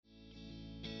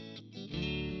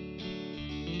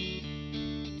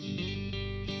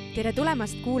Tere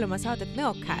tulemast kuulama saadet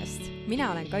Nõocast. Mina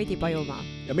olen Kaidi Pajumaa.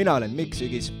 Ja mina olen Mikk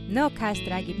Sügis. Nõocast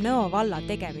räägib Nõo valla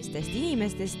tegemistest,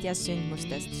 inimestest ja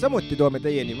sündmustest. Samuti toome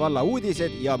teieni valla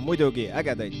uudised ja muidugi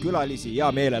ägedaid külalisi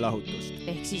ja meelelahutust.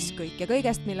 Ehk siis kõik ja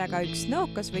kõigest, millega üks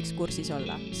nõokas võiks kursis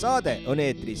olla. Saade on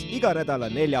eetris iga nädala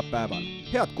neljapäeval.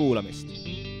 Head kuulamist!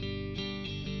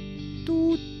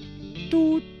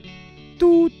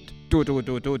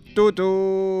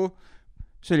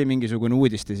 See oli mingisugune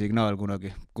uudistesignaal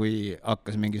kunagi, kui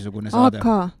hakkas mingisugune saade.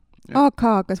 AK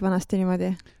hakkas vanasti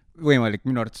niimoodi. Võimalik,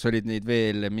 minu arvates olid neid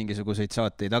veel mingisuguseid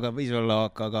saateid, aga võis olla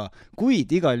AK-ga.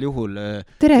 Kuid igal juhul...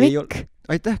 Tere, Mikk!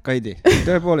 Aitäh, Kaidi!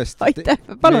 Tõepoolest,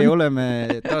 me oleme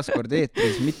taaskord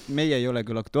eetris. Meie ei ole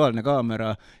küll Aktuaalne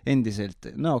kaamera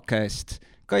endiselt Nõocast.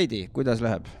 Kaidi, kuidas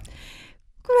läheb?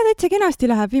 Kuule, täitsa kenasti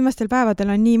läheb. Viimastel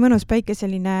päevadel on nii mõnus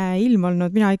päikeseline ilm olnud.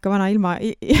 Mina ikka vana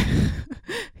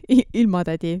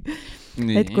ilmatädi.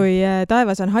 Nii. Et kui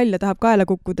taevas on hall ja tahab kaela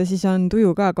kukkuda, siis on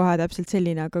tuju ka kohe täpselt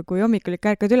selline, aga kui hommikul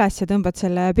kärkad üles ja tõmbad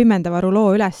selle pimendava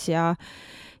ruloo üles ja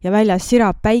väljas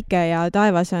sirab päike ja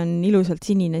taevas on ilusalt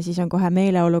sinine, siis on kohe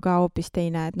meeleolu ka hoopis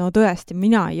teine. Et no tõesti,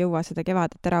 mina ei jõua seda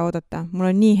kevadet ära oodata. Mul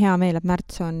on nii hea meel, et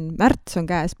märts on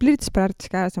käes. Plirts-plärts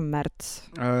käes on märts.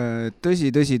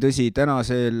 Tõsi.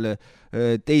 Tänasel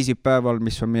teisipäeval,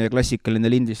 mis on meie klassikaline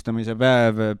lindistamise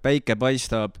päev, päike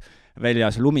paistab,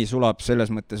 väljas lumi sulab, selles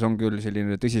mõttes on küll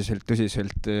selline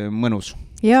tõsiselt mõnus.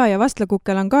 Ja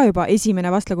vastlakukkel on ka juba,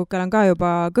 esimene vastlakukkel on ka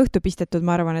juba kõhtu pistetud,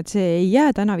 ma arvan, et see ei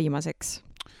jää täna viimaseks.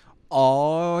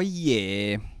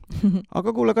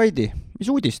 Aga kuule, Kaidi,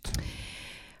 mis uudist?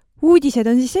 Uudised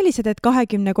on siis sellised, et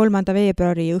 23.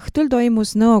 veebruari õhtul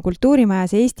toimus Nõo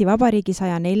kultuurimajas Eesti Vabariigi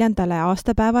 104.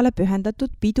 aastapäevale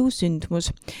pühendatud pidu sündmus.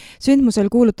 Sündmusel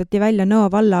kuulutati välja Nõo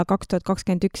valla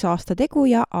 2021 aasta tegu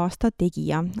ja aasta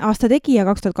tegija. Aasta tegija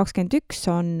 2021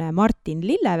 on Martin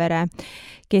Lillevere,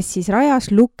 kes siis rajas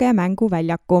Luke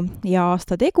mänguväljaku ja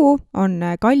aasta tegu on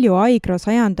Kalju Aigro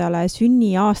 100.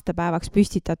 sünni aastapäevaks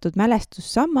püstitatud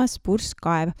mälestussammas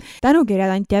Purskkaev.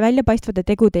 Tänukirjad anti väljapaistvate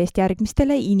tegude eest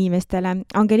järgmistele inimestele.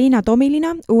 Angelina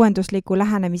Tomilina uuendusliku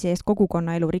lähenemise eest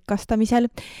kogukonnaelu rikastamisel,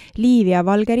 Liivia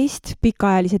Valgerist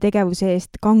pikaajalise tegevuse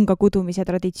eest kanga kudumise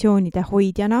traditsioonide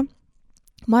hoidjana,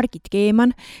 Margit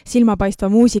Keeman silmapaistva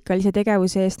muusikalise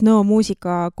tegevuse eest Nõo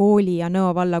muusikakooli ja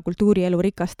Nõo valla kultuurielu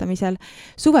rikastamisel,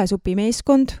 Suvesupi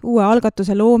meeskond uue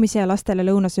algatuse loomise ja lastele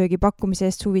lõunasöögi pakkumise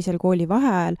eest suvisel kooli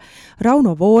vaheajal,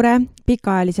 Rauno Voore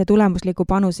pikaajalise tulemusliku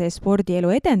panuse eest spordielu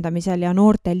edendamisel ja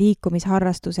noorte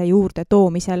liikumisharrastuse juurde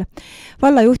toomisel.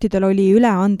 Vallajuhtidel oli üle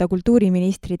anda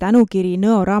kultuuriministri tänukiri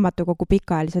Nõo raamatukogu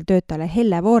pikaajalisel töötajale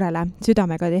Helle Voorele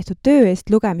südamega tehtud töö eest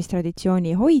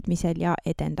lugemistraditsiooni hoidmisel ja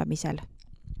edendamisel.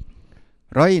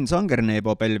 Rain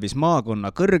Sangerneebo pälvis maakonna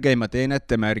kõrgeima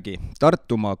teenete märgi,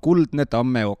 Tartumaa kuldne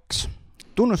tammeoks.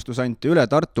 Tunnustus anti üle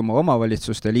Tartumaa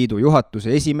omavalitsuste liidu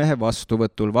juhatuse esimehe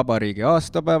vastuvõtul vabariigi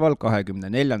aastapäeval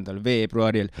 24.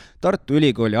 veebruaril Tartu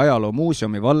Ülikooli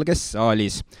ajaloomuuseumi Valges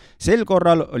saalis. Sel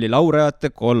korral oli laureaate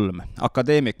 3,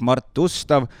 akadeemik Mart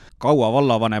Ustav, kaua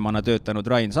vallavanemana töötanud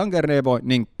Rain Sangerneebo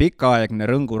ning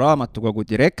pikaaegne Rõngu raamatukogu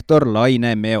direktor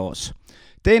Laine Meos.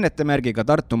 Teenete märgiga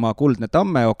Tartumaa kuldne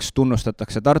tammeoks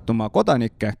tunnustatakse Tartumaa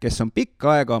kodanikke, kes on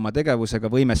pikka aega oma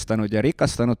tegevusega võimestanud ja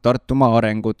rikastanud Tartumaa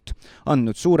arengut,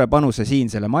 andnud suure panuse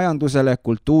siinsele majandusele,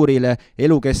 kultuurile,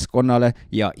 elukeskkonnale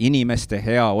ja inimeste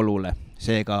heaolule.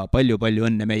 Seega palju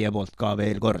õnne meie poolt ka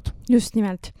veel kord. Just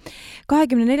nimelt.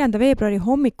 24. veebruari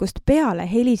hommikust peale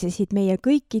helisesid meie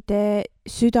kõikide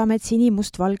südamed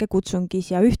sinimustvalge kutsungis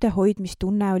ja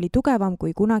ühtehoidmistunne oli tugevam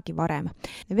kui kunagi varem.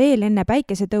 Veel enne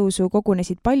päikesetõusu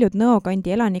kogunesid paljud Nõo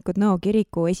kandi elanikud Nõo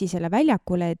kiriku esisele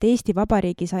väljakule, et Eesti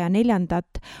Vabariigi 104.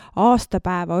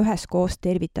 aastapäeva üheskoos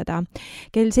tervitada.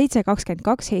 Kell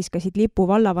 7.22 heiskasid lipu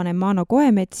vallavanem Maano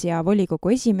Koemets ja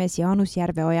volikogu esimees Jaanus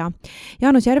Järveoja.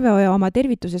 Jaanus Järveoja oma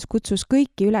tervituses kutsus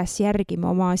kõiki üles järgima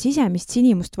oma sisemist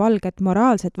sinimustvalget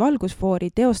moraalset valgusfoori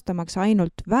teostamaks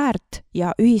ainult väärt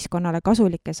ja ühiskonnale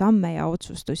kasulikke samme ja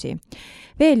otsustusi.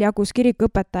 Veel jagus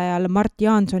kirikuõpetajal Mart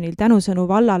Jaansonil tänusõnu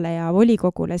vallale ja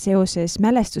volikogule seoses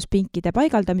mälestuspinkide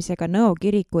paigaldamisega Nõo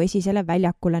kiriku esisele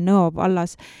väljakule Nõo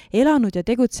vallas elanud ja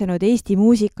tegutsenud Eesti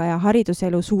muusika- ja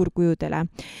hariduselu suurkujudele.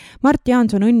 Mart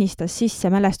Jaanson õnnistas sisse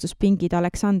mälestuspingid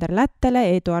Aleksander Lättele,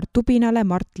 Eduard Tubinale,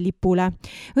 Mart Lipule.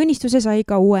 Õnnistuse sai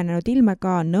ka uuenenud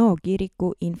ilmega Nõo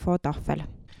kiriku infotahvel.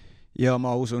 Ja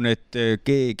ma usun, et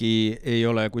keegi ei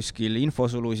ole kuskil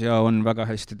infosulus ja on väga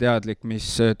hästi teadlik,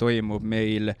 mis toimub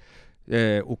meil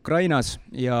Ukrainas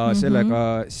ja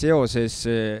sellega seoses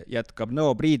jätkab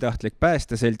Nõo Priitahtlik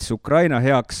Päästeselts Ukraina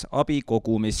heaks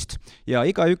abikogumist. Ja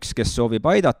igaüks, kes soovib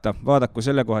aidata, vaadaku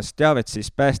sellekohast teavet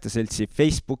siis Päästeseltsi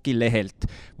Facebooki lehelt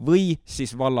või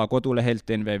siis valla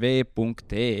kodulehelt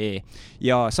nvv.ee.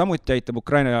 Ja samuti aitab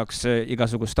Ukraina jaoks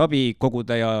igasugust abi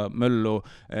koguda ja möllu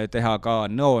teha ka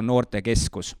Nõo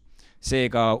noortekeskus.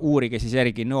 Seega uurige siis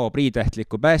järgi Nõo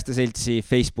Priitahtliku Päästeseltsi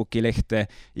Facebooki lehte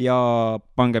ja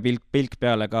pange pilk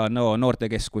peale ka Nõo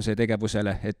noortekeskuse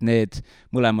tegevusele, et need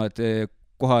mõlemad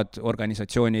kohad,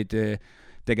 organisatsioonid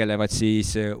tegelevad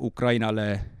siis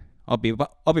Ukrainale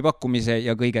abi pakkumise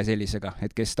ja kõige sellisega,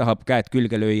 et kes tahab käed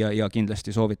külge lüüa ja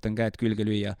kindlasti soovitan käed külge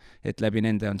lüüa, et läbi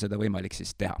nende on seda võimalik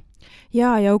siis teha.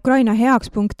 Ja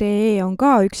ukrainaheaks.ee on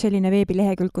ka üks selline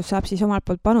veebilehekülg, kus saab siis omalt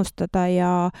poolt panustada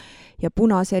ja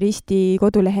Punase Risti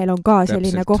kodulehel on ka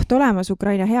selline koht olemas,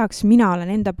 Ukraina heaks. Mina olen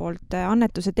enda poolt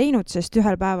annetuse teinud, sest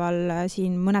ühel päeval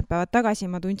siin mõned päevad tagasi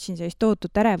ma tundsin sellist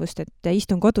tootut ärevust, et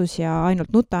istun kodus ja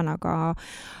ainult nutan,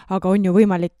 aga on ju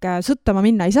võimalik sõttama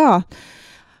minna ei saa.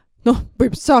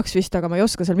 Võib saaks vist, aga ma ei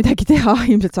oska seal midagi teha,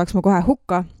 ilmselt saaks ma kohe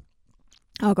hukka,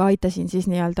 aga aitasin siis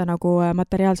nii-öelda nagu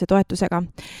materiaalse toetusega.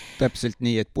 Täpselt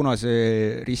nii, et Punase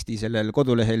Risti sellel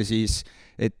kodulehel siis,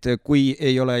 et kui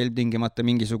ei ole ilmtingimata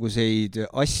mingisuguseid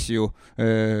asju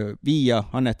viia,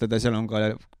 annetada, seal on ka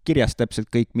kirjas täpselt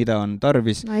kõik, mida on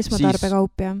tarvis.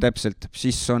 Esmatarbekaup, jah. Täpselt,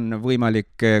 siis on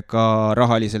võimalik ka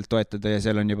rahaliselt toetada ja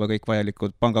seal on juba kõik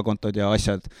vajalikud pangakontod ja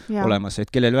asjad olemas,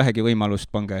 et kellel vähegi võimalust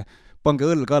pange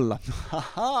õlg alla.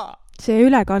 See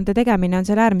ülekande tegemine on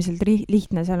seal äärmiselt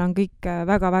lihtne, seal on kõik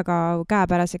väga-väga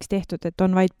käepäraseks tehtud, et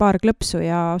on vaid paar klõpsu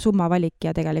ja summavalik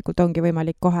ja tegelikult ongi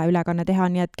võimalik kohe ülekanne teha,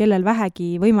 nii et kellel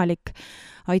vähegi võimalik,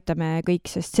 aitame kõik,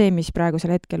 sest see, mis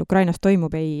praegusel hetkel Ukrainas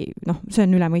toimub, see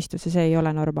on üle mõistuse, see ei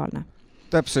ole normaalne.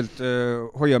 Täpselt,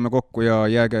 hoiame kokku ja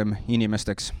jäägem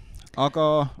inimesteks.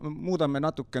 Aga muudame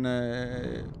natukene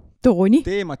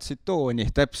teemat siit tooni,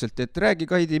 täpselt, et räägi,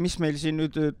 Kaidi, mis meil siin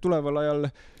nüüd tuleval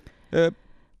ajal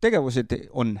tegevused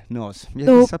on Nõos,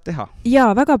 mida saab teha?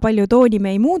 Jaa, väga palju tooni me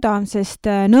ei muuda, sest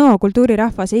Nõo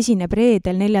kultuurirahvas esineb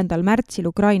reedel 4. märtsil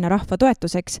Ukraina rahva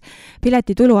toetuseks.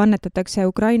 Piletitulu annetatakse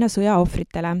Ukraina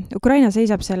sõjaohvritele. Ukraina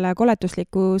seisab selle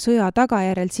koletusliku sõja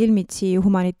tagajärjel silmitsi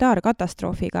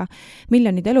humanitaarkatastroofiga.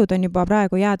 Miljonid elud on juba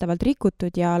praegu jäädavalt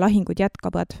rikutud ja lahingud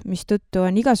jätkavad, mis tõttu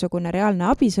on igasugune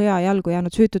reaalne abi sõja jalgu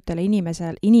jäänud süütutele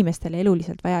inimestele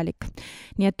eluliselt vajalik.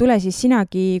 Nii et tule siis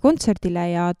sinagi kontserdile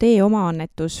ja tee oma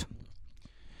annetus.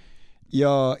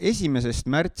 Ja 1.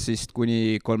 märtsist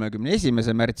kuni 31.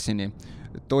 märtsini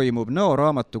toimub Nõo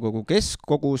raamatukogu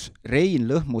keskkogus Rein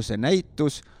Lõhmuse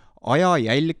näitus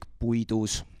Ajajälg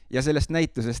puidus. Ja sellest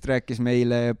näitusest rääkis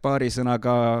meile paari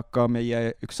sõnaga ka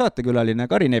meie üks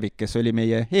saatekülaline Karin Evik, kes oli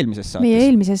meie eelmises saates. Meie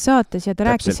eelmises saates ja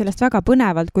ta rääkis sellest väga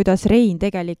põnevalt, kuidas Rein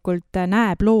tegelikult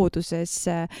näeb looduses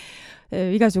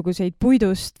igasuguseid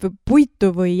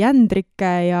puitu või jändrikke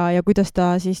ja kuidas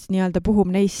ta siis nii-öelda puhub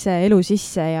neisse elu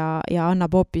sisse ja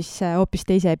annab hoopis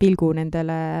teise pilgu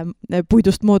nendele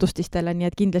puidust moodustistele, nii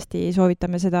et kindlasti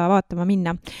soovitame seda vaatama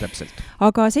minna. Täpselt.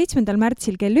 Aga 7.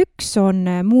 märtsil kell 1 on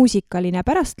muusikaline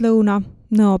pärastlõuna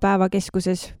Nõo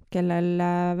päevakeskuses, kellel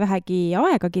vähegi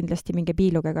aega kindlasti minge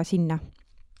piiluge ka sinna.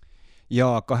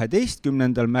 Ja 12.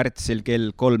 märtsil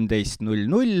kell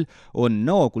 13.00 on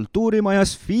Nõo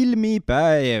kultuurimajas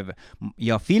filmipäev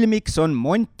ja filmiks on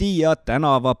Monti ja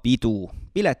tänavapidu.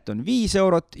 Pilet on 5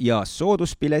 eurot ja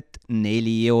sooduspilet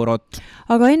 4 eurot.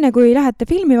 Aga enne kui lähete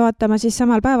filmi vaatama, siis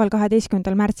samal päeval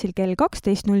 12. märtsil kell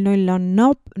 12.00 on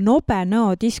Nobe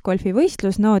Nõo discgolfi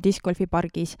võistlus Nõo discgolfi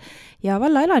pargis ja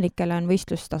valla elanikele on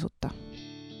võistlus tasuta.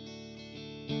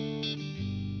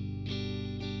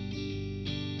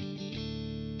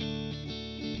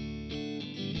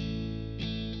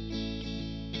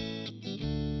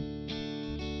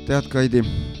 Tead, Kaidi,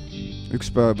 üks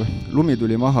päev lumi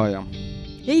tuli maha ja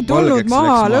ei tulnud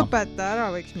maha, lõpeta ära,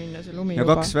 võiks minna see lumi ja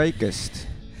juba. 2 väikest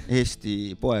Eesti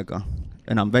poega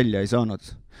enam välja ei saanud.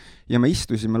 Ja me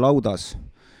istusime laudas,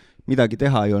 midagi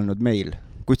teha ei olnud meil.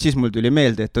 Kuid siis mul tuli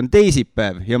meelde, et on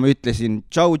teisipäev ja ma ütlesin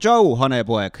tšau,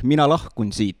 hanepoeg, mina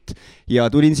lahkun siit ja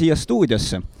tulin siia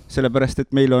stuudiosse, sellepärast,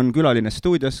 et meil on külaline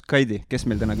stuudios. Kaidi, kes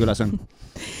meil täna külas on?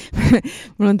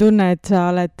 Mul on tunne, et sa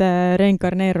oled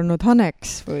reinkarneerunud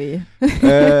haneks või?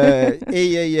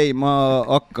 Ei, ma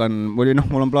hakkan, mul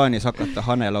on plaanis hakata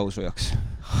hanelausujaks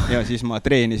ja siis ma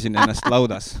treenisin ennast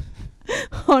laudas.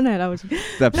 Hanelausu.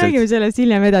 Räägime sellest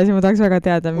hiljem edasi, ma tahaks väga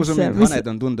teada, mis haned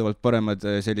on tunduvalt paremad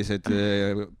sellised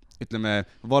ütleme,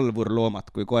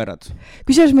 valvurloomad kui koerad.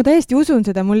 Kusjuures ma täiesti usun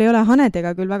seda, mul ei ole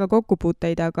hanedega küll väga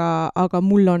kokkupuuteid, aga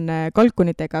mul on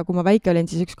kalkunitega, kui ma väike olin,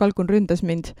 siis üks kalkun ründas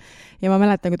mind ja ma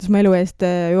mäletan, kuidas ma elu eest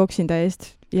jooksin ta eest.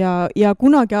 Ja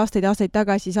kunagi aastaid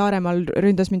tagasi Saaremaal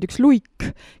ründas mind üks luik,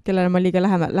 kellele ma liiga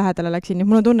lähedale läksin, ja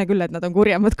mul on tunne küll, et nad on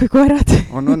kurjemad kui koerad.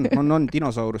 On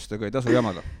dinosaurustega ei tasu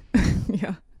jamada.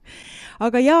 Jah.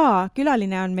 Aga jaa,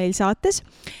 külaline on meil saates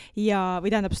või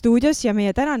tähendab stuudios ja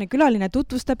meie tänane külaline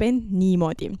tutvustab end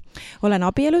niimoodi. Olen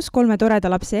abielus 3 toreda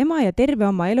lapse ema ja terve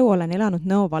oma elu olen elanud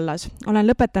Nõo vallas. Olen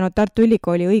lõpetanud Tartu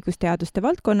Ülikooli õigusteaduste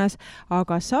valdkonnas,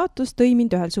 aga saatus tõi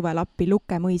mind ühel suvel appi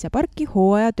Lukke mõisa parki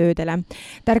hooajatöödele.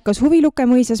 Tärkas huvi Lukke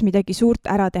mõisas midagi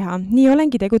suurt ära teha. Nii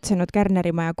olengi tegutsenud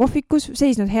Kärneri maja kohvikus,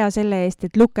 seisnud hea selle eest,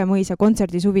 et Lukke mõisa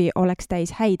kontserdisuvi oleks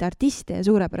täis häid artiste ja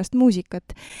suurepärast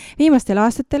muusikat. Viimastel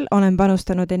aastatel olen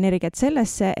panustanud energiat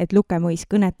sellesse, et Lukke mõis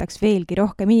kõnetaks veelgi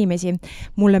rohkem inimesi.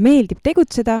 Mulle meeldib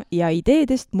tegutseda ja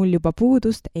ideedest mul juba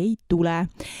puudust ei tule.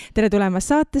 Tere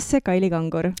tulemast saatesse, Kaili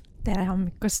Kangur. Tere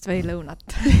hommikust või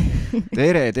lõunat.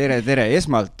 Tere.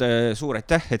 Esmalt suur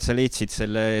aitäh, et sa leidsid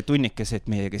selle tunnikese, et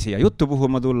meiega siia juttu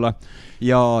puhuma tulla.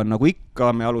 Ja nagu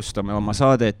ikka, me alustame oma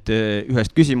saadet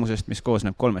ühest küsimusest, mis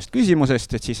koosneb 3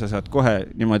 küsimusest, et siis sa saad kohe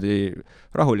niimoodi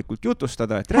rahulikult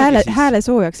jutustada. Hääle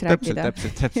soojaks rääkida.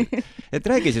 Täpselt. Et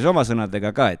räägi siis oma sõnadega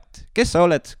ka, et kes sa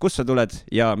oled, kus sa tuled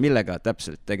ja millega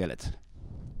täpselt tegeled?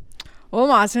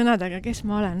 Oma sõnadega, kes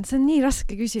ma olen? See on nii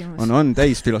raske küsimus. On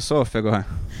täis filosoofia kohe.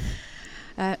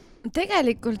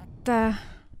 Tegelikult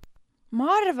ma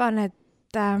arvan,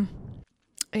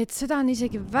 et seda on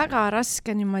isegi väga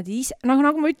raske niimoodi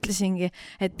nagu ma ütlesingi,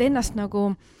 et ennast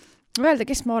nagu öelda,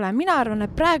 kes ma olen. Mina arvan,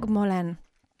 et praegu ma olen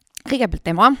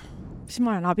kõigepealt ema, siis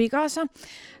ma olen abikaasa,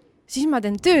 siis ma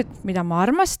teen tööd, mida ma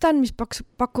armastan, mis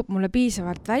pakub mulle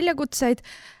piisavalt väljakutseid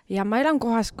ja ma elan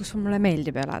kohas, kus mulle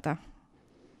meeldib elada.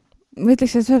 Ma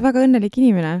ütleks, et sa oled väga õnnelik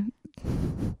inimene.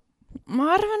 Ma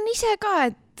arvan ise ka,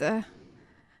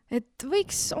 et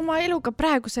võiks oma eluga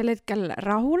praegusel hetkel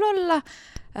rahul olla.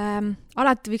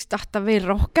 Alati võiks tahta veel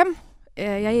rohkem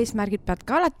ja eesmärgid pead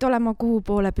ka alati olema, kuhu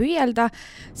poole püüelda,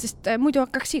 sest muidu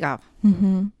hakkaks igav.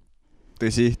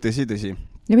 Tõsi.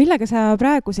 Ja millega sa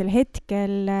praegusel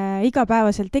hetkel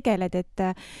igapäevaselt tegeled, et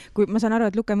kui ma saan aru,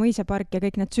 et Lukke mõisa park ja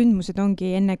kõik need sündmused ongi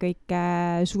enne kõik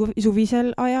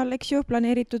suvisel ajal, eks ju,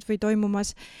 planeeritud või toimumas,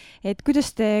 et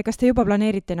kas te juba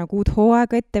planeerite nagu uut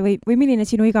hooaega ette või milline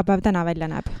sinu igapäev täna välja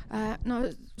näeb? No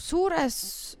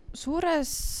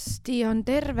suuresti on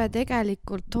terve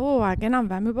tegelikult hooaeg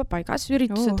enam-vähem juba paigas,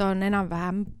 üritused on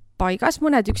enam-vähem paigas,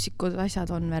 mõned üksikud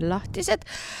asjad on veel lahtised.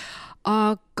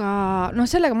 Aga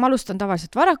sellega ma alustan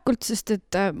tavaliselt varakult, sest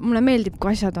et mulle meeldib,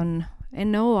 kui asjad on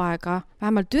enne hooaega,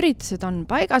 vähemalt üritused on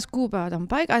paigas, kuupäevad on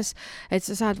paigas, et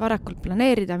sa saad varakult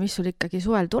planeerida, mis sul ikkagi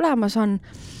suvel tulemas on.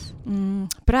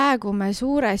 Praegu me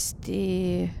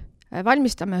suuresti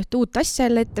valmistame üht uut asja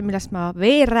ette, millest ma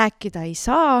veel rääkida ei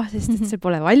saa, sest et see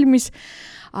pole valmis,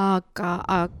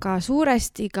 aga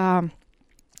suuresti ka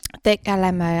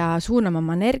tegeleme ja suuname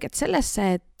oma energiat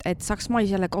sellesse, et saaks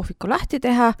mais jälle kohviku lahti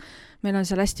teha. Meil on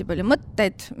seal hästi palju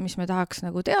mõtteid, mis me tahaks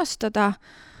nagu teostada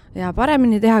ja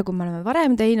paremini teha, kui me oleme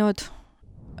varem teinud,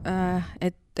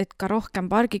 et ka rohkem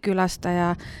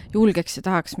pargikülastaja julgeks ja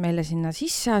tahaks meile sinna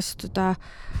sisse astuda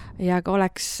ja ka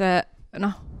oleks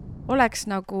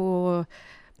nagu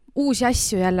uusi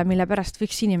asju jälle, mille pärast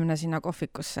võiks inimene sinna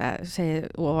kohvikusse see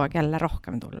hooaeg jälle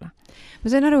rohkem tulla. Ma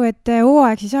sain aru, et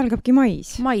hooaeg siis algabki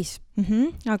mais. Mais.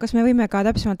 Aga kas me võime ka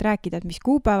täpsemalt rääkida, et mis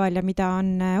kuupäeval ja mida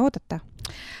on oodata?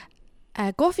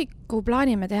 Kohviku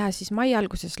plaanime teha siis mai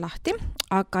alguses lahti,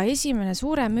 aga esimene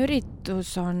suurem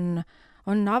üritus on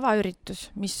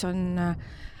avaüritus, mis on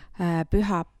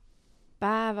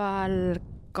pühapäeval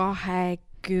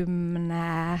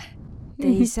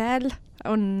 22.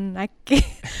 on äkki.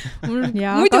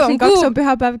 Muidu 22 on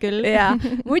pühapäev küll. Ja,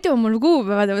 muidu mul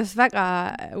kuupäevad on väga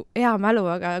hea mälu,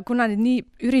 aga kuna nii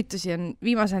üritusi on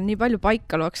viimasel nii palju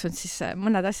paika looksnud, siis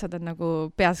mõned asjad on nagu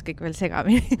peas kõik veel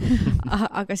segamini.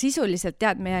 Aga sisuliselt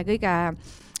tead, meie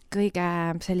kõige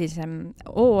sellisem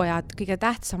hooajad, kõige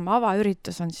tähtsam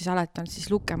avaüritus on siis alati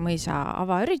siis Lukke mõisa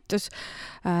avaüritus,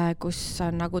 kus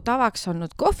on nagu tavaks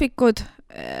olnud kohvikud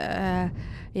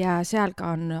ja seal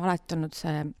ka on alati olnud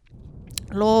see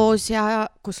loos ja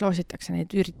kus loositakse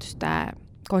neid ürituste,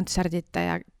 kontserdite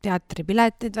ja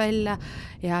teatripiletid välja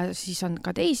ja siis on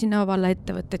ka teisi Nõo valla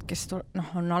ettevõtteid, kes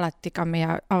on alati ka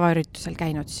meie avaüritusel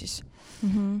käinud siis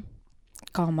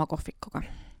ka oma kohvikuga.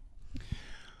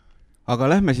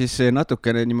 Aga lähme siis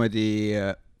natukene niimoodi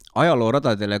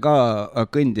ajalooradadele ka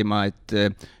kõndima,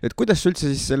 et kuidas sa üldse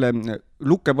siis selle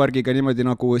lukkepargiga niimoodi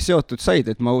nagu seotud said,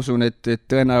 et ma usun, et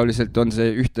tõenäoliselt on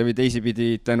see ühte või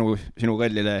teisipidi tänu sinu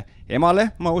kallile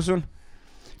emale, ma usun,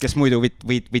 kes muidu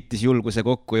võttis julguse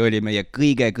kokku ja oli meie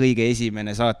kõige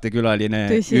esimene saatekülaline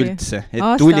üldse, et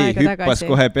tuli, hüppas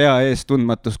kohe pea ees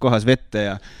tundmatus kohas vette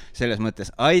ja selles mõttes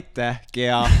aitäh,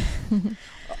 Gea.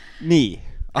 Nii,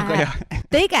 aga jah.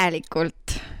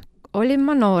 Tegelikult olin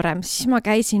ma noorem, siis ma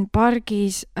käisin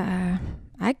pargis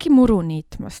äkki muru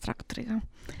niitmas traktoriga.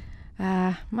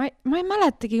 Ma ei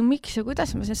mäletagi, miks ja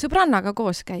kuidas ma sõbrannaga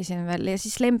koos käisin veel ja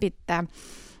siis Lembit,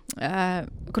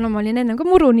 kuna ma olin enne ka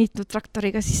muru niitnud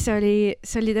traktoriga, siis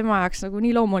see oli tema jaoks nagu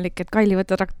nii loomulik, et Kaili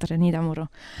võtta traktor ja niida muru.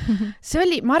 See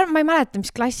oli, ma arvan, ma ei mäleta,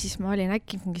 mis klassis ma olin,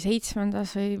 äkki mingi 7.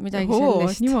 või midagi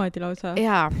sellist. Niimoodi lausa.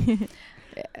 Jaa.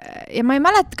 Ja ma ei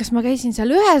mäleta, kas ma käisin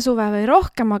seal ühe suve või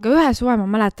rohkem, aga ühe suve ma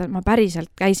mäletan, et ma päriselt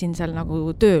käisin seal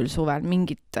nagu tööl suvel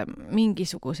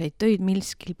mingisuguseid töid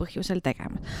milskil põhjusel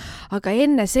tegema. Aga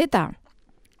enne seda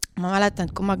ma mäletan,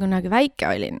 et kui ma kunagi väike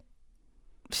olin,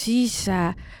 siis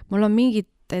mul on mingid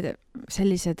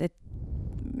sellised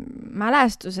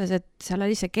mälestuses, et seal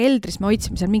oli see keldris, me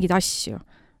hoidsime seal mingeid asju,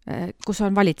 kus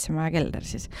on valitsemaja kelder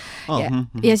siis.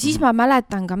 Ja siis ma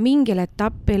mäletan ka mingil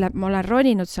etapil, et ma olen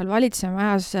roninud seal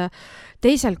valitsemajas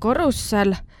teisel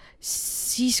korrussel,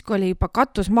 siis kui oli juba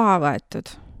katus maha võetud.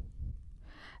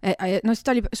 No siis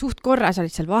ta oli suht korras,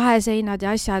 olid seal vaheseinad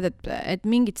ja asjad, et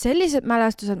mingid sellised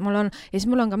mälestused mul on, ja siis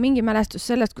mul on ka mingi mälestus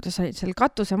sellest, kuidas olid seal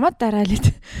katuse materjalid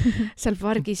seal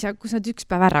pargis ja kus nad üks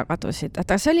päev ära kadusid.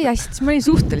 Aga see oli hästi, siis ma olin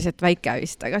suhteliselt väike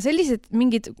vist, aga sellised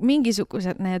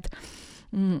mingisugused need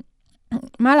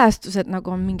mälestused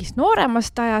nagu on mingist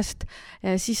nooremast ajast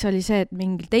ja siis oli see, et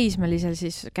mingil teismelisel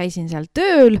siis käisin seal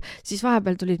tööl, siis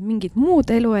vahepeal tulid mingid muud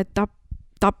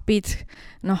eluetapid,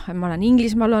 ma olen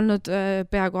Inglismaal olnud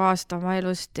peaaegu aasta oma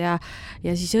elust ja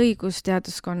siis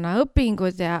õigusteaduskonna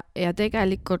õpingud ja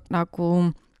tegelikult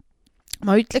nagu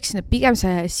ma ütleksin, et pigem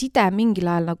see side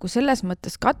mingil ajal nagu selles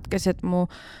mõttes katkes, et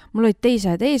mul olid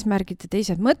teised eesmärgid ja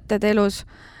teised mõtted elus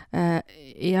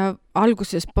ja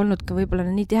alguses polnud ka võib-olla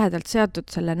nii tihedalt seotud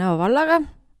selle Nõo vallaga.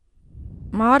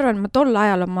 Ma arvan, ma tol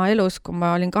ajal oma elus, kui ma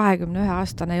olin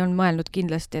 21-aastane, ei olnud mõelnud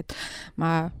kindlasti, et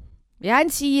ma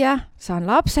jään siia, saan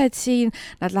lapsed siin,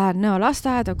 nad lähevad Nõo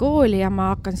lasteaeda kooli ja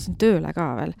ma hakkan siin tööle ka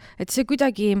veel. Et see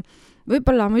kuidagi,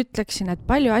 võib-olla ma ütleksin, et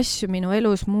palju asju minu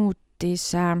elus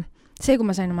muutis see, kui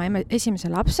ma sain oma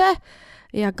esimese lapse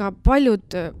ja ka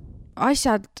paljud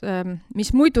asjad, mis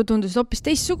muidu tundusid hoopis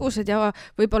teistsugused ja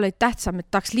võib-olla olid tähtsam, et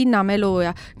tahaks linnamelu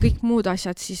ja kõik muud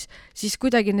asjad, siis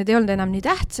kuidagi need ei olnud enam nii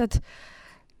tähtsad.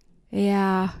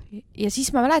 Ja siis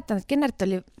ma mäletan, et Kennert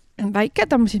oli väike,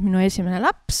 ta on siis minu esimene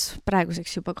laps,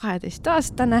 praeguseks juba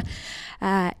 12-aastane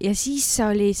ja siis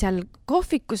oli seal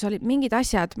kohvikus olid mingid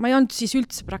asjad, ma ei olnud siis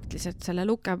üldse praktiliselt selle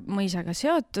Lukemõisaga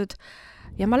seotud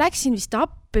ja ma läksin vist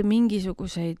appi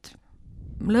mingisuguseid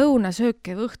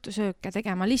lõunasööke või õhtusööke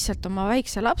tegema lihtsalt oma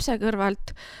väikse lapse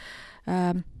kõrvalt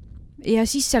ja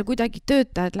siis seal kuidagi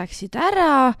töötajad läksid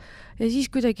ära ja siis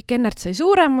kuidagi Kennert sai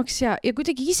suuremaks ja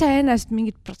kuidagi iseenesest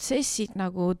mingid protsessid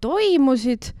nagu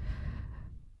toimusid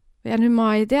ja nüüd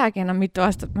ma ei teagi enam mitu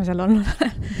aastat ma seal olnud.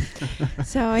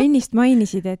 Sa ennist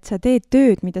mainisid, et sa teed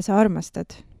tööd, mida sa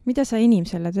armastad. Mida sa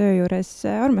inimselle töö juures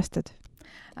armastad?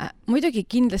 Muidugi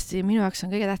kindlasti minu jaoks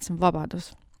on kõige tähtsam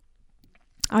vabadus.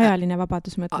 Ajaline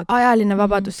vabadus mõtled? Ajaline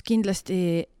vabadus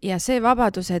kindlasti ja see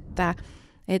vabadus,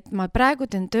 et ma praegu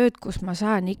teen tööd, kus ma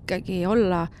saan ikkagi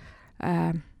olla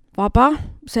vaba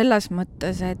selles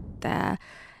mõttes,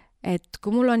 et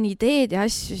kui mul on ideed ja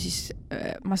asju, siis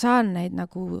ma saan neid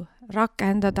nagu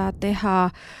rakendada, teha.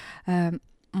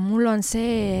 Mul on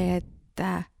see,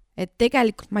 et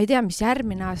tegelikult ma ei tea, mis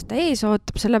järgmine aasta ees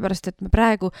ootab, sellepärast, et me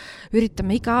praegu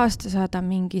üritame iga aasta saada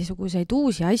mingisuguseid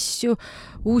uusi asju,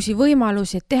 uusi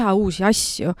võimalusi, et teha uusi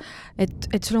asju.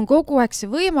 Et sul on kogu aeg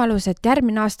see võimalus, et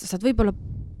järgmine aasta saad võib-olla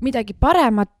midagi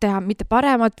paremat teha, mitte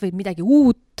paremat või midagi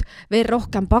uut, veel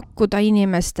rohkem pakkuda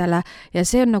inimestele ja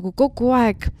see on nagu kogu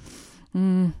aeg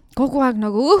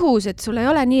nagu õhus, et sul ei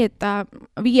ole nii, et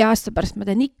 5 aasta pärast ma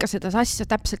teen ikka seda asja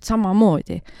täpselt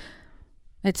samamoodi.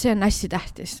 Et see on hästi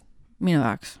tähtis minu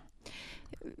jaoks.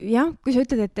 Jah, kui sa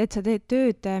ütled, et sa teed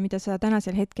tööd, mida sa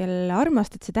tänasel hetkel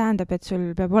armastad, see tähendab, et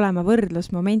sul peab olema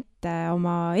võrdlusmomente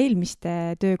oma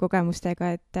eelmiste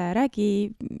töökogemustega, et räägi,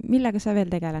 millega sa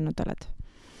veel tegelenud oled?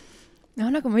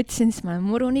 No nagu ma ütlesin, siis ma olen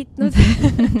muru niitnud.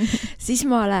 Siis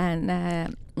ma olen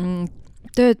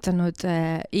töötanud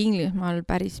Inglismaal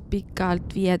päris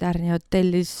pikalt 5 tärni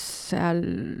hotellis, seal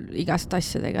igast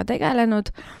asjadega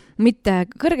tegelenud, mitte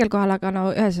kõrgel kohal, aga no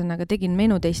ühesõnaga tegin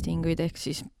menutestinguid ehk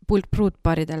siis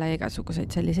pruutbaaridele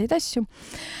igasuguseid selliseid asju.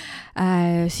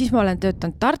 Siis ma olen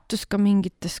töötanud Tartus ka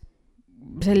mingites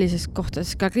sellises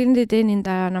kohtades ka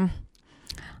klienditeenindajana.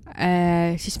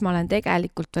 Siis ma olen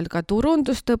tegelikult veel ka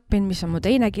turundust õppinud, mis on mu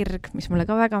teine kirg, mis mulle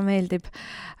ka väga meeldib.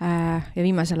 Ja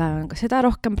viimasel ajal olen ka seda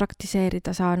rohkem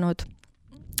praktiseerida saanud.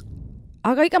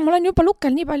 Aga ega ma olen juba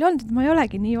Lukel nii palju olnud, et ma ei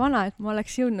olegi nii vana, et ma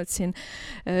oleks jõudnud siin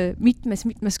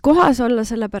mitmes kohas olla,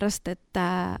 sellepärast, et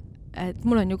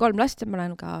mul on ju 3 last ja ma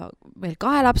olen ka veel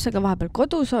 2 lapsega vahepeal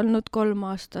kodus olnud 3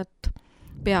 aastat.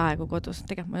 Peaaegu kodus,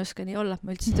 tegelikult ma ei oska nii olla,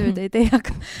 ma üldse tööd ei tee,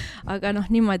 aga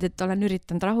niimoodi, et olen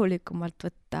üritanud rahulikumalt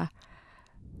võtta.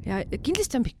 Ja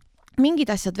kindlasti on mingid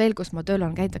asjad veel, kus ma tööl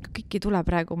on käinud, aga kõik ei tule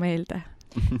praegu meelde.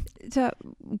 Sa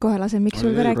kohe lasen, miks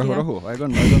sul ka rääkida? Rahu, aeg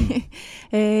on.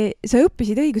 Sa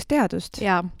õppisid õigusteadust.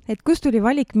 Ja. Et kus tuli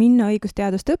valik minna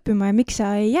õigusteadust õppima ja miks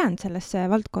sa ei jäänud sellesse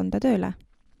valdkonda tööle?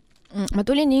 Ma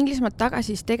tulin Inglismaalt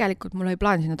tagasi, siis tegelikult mul oli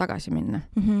plaan sinna tagasi minna.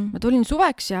 Ma tulin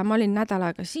suveks ja ma olin nädal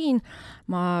aega siin.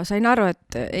 Ma sain aru,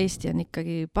 et Eesti on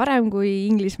ikkagi parem kui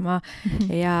Inglismaa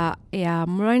ja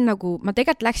mul oli ma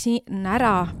tegelikult läksin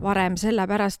ära varem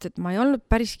sellepärast, et ma ei olnud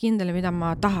päris kindel, mida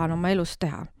ma tahan oma elus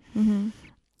teha.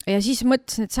 Ja siis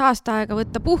mõtlesin, et see aasta aega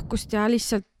võtta puhkust ja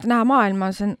lihtsalt näha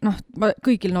maailma, ma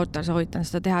kõigil noortel soovitan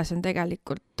seda teha, see on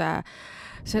tegelikult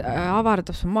see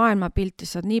avardab su maailmapilti,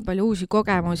 saad nii palju uusi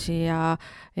kogemusi ja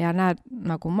näed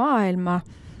nagu maailma.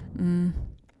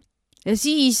 Ja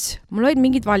siis mul olid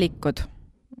mingid valikud.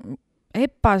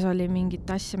 EPAs oli mingit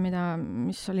asja,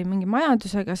 mis oli mingi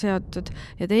majandusega seotud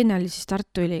ja teine oli siis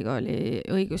Tartu Ülikooli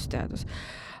õigusteadus.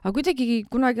 Aga kuidagi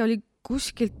kunagi oli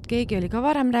kuskilt, keegi oli ka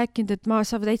varem rääkinud, et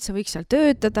sa täitsa võiks seal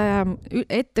töötada ja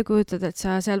ette kujutada, et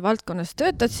sa seal valdkonnas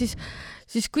töötad,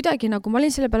 siis kuidagi ma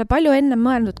olin selle peale palju enne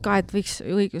mõelnud ka, et võiks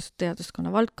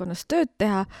õigusteaduskonna valdkonnas tööd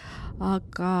teha,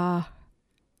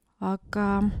 aga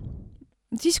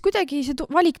siis kuidagi see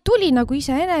valik tuli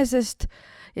iseenesest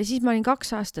ja siis ma olin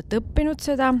 2 aastat õppinud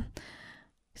seda,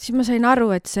 siis ma sain aru,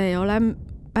 et see ei ole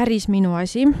päris minu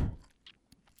asi,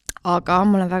 aga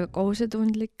ma olen väga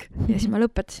kohusetundlik ja siis ma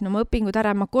lõpetasin oma õpingud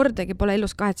ära, ma kordagi pole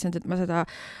elus kahetsenud, et ma seda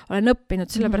olen õppinud,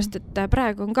 sellepärast, et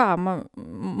praegu on ka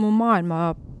mu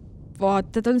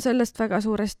maailmavaated on sellest väga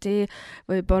suuresti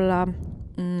võib-olla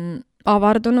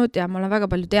avardunud ja ma olen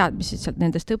väga palju teadmisi sealt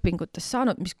nendest õpingutest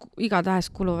saanud, mis igatahes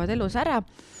kuluvad elus ära.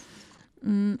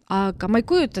 Aga ma ei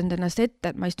kujutanud ennast ette,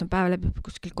 et ma istun päeva läbi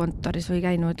kuskil kontoris või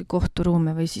käinud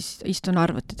kohturuume või siis istun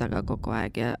arvuti taga kogu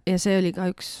aeg ja see oli ka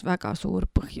üks väga suur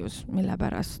põhjus, mille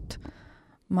pärast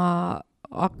ma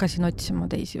hakkasin otsima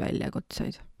teisi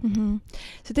väljakutseid.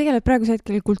 Sa tegeled praegusel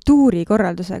hetkel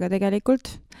kultuurikorraldusega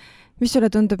tegelikult. Mis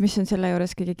sulle tundub, mis on selle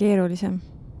juures kõige keerulisem?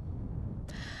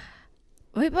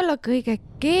 Võib-olla kõige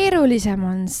keerulisem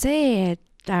on see, et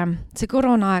see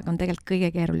koroonaaeg on tegelikult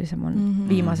kõige keerulisem on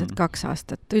viimased 2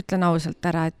 aastat. Ütlen ausalt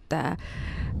ära,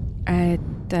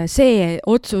 et see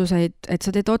otsuseid, et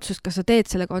sa teed otsust, kas sa teed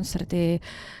selle kontserdi,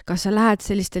 kas sa lähed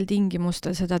sellistel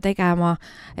tingimustel seda tegema,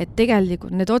 et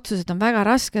tegelikult need otsused on väga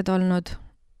rasked olnud,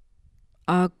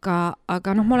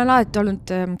 aga ma olen alati olnud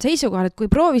seisukohal, et kui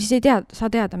proovi, siis sa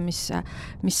teada, mis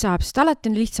saab, sest alati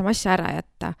on lihtsam asja ära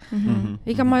jätta.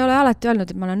 Ega ma ei ole alati öelnud,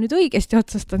 et ma olen nüüd õigesti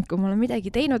otsustanud, kui ma olen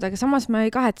midagi teinud, aga samas ma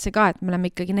ei kahetse ka, et me oleme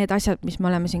ikkagi need asjad, mis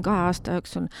me oleme siin 2 aasta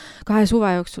jooksul, 2 suve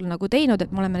jooksul teinud,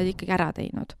 et me oleme need ikkagi ära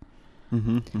teinud.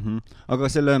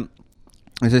 Aga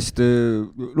sest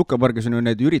Lukapargis on ju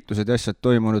need üritused ja asjad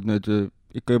toimunud nüüd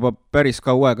ikka juba päris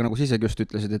kaua aega, nagu sa isegi just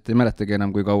ütlesid, et ei mäletagi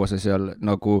enam, kui kaua sa seal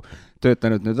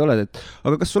töötanud nüüd oled.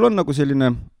 Aga kas sul on selline,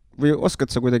 või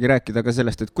oskad sa kuidagi rääkida ka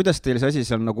sellest, et kuidas teil see asi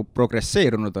seal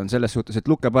progresseerunud on selles suhtes,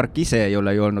 et Lukepark ise ei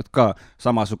ole ju olnud ka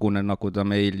samasugune, nagu ta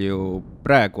meil ju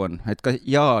praegu on.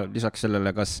 Ja lisaks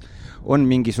sellele, kas on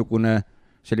mingisugune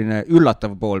selline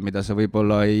üllatav pool, mida sa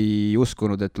võib-olla ei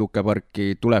uskunud, et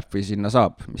Lukeparki tuleb või sinna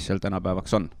saab, mis seal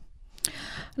tänapäevaks on?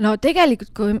 No tegelikult,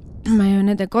 kui me ju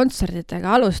nende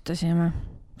kontserditega alustasime,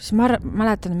 siis ma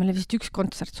mäletan, et meil oli vist 1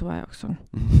 kontsert suve jooksul.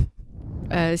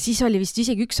 Siis oli vist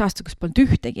isegi 1 aasta, kus polnud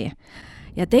ühtegi.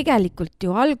 Ja tegelikult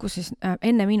ju alguses,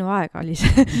 enne minu aega oli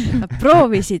see, nad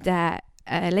proovisid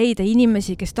leida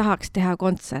inimesi, kes tahaks teha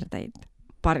kontserteid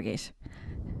pargis.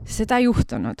 Seda ei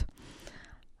juhtunud.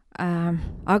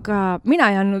 Aga mina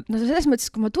ei andnud, selles mõttes,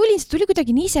 kui ma tulin, siis tuli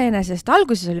kuidagi nii iseenesest.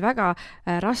 Alguses oli väga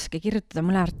raske kirjutada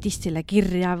mõne artistile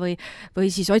kirja või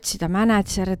siis otsida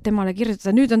manager, et temale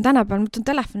kirjutada. Nüüd on tänapäeval, ma võtan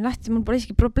telefoni lahti, mul pole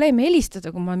isegi probleemi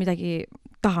helistada, kui ma midagi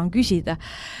tahan küsida.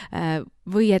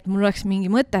 Või et mul oleks mingi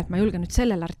mõte, et ma julgen nüüd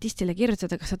sellele artistile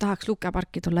kirjutada, kas sa tahaks Luke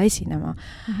parki tulla esinema.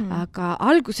 Aga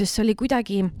alguses oli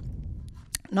kuidagi,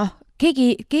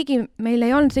 keegi meil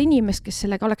ei olnud see inimest, kes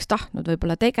sellega oleks tahtnud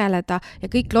võib-olla tegeleda ja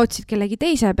kõik lootsid kellegi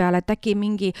teise peale, et äkki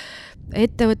mingi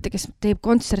ettevõte, kes teeb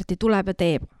kontserti, tuleb ja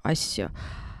teeb asju.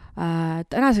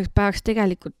 Tänaseks päevaks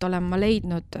tegelikult olen ma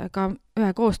leidnud ka ühe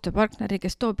koostööpartneri,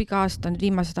 kes toob iga aasta,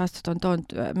 viimased aastad on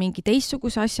toonud mingi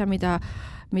teistsuguse asja,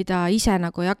 mida ise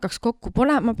nagu ei hakkaks kokku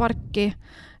panema parki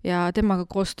ja temaga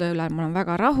koostöö üle ma olen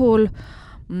väga rahul.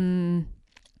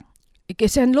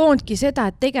 See on loonudki seda,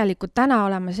 et tegelikult täna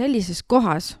oleme sellises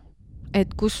kohas,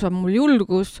 et kus on mul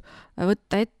julgus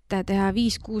võtta ette, teha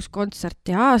 5-6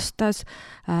 kontserti aastas.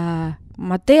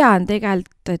 Ma tean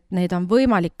tegelikult, et neid on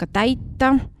võimalik ka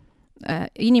täita.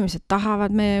 Inimesed tahavad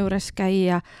meie juures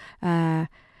käia.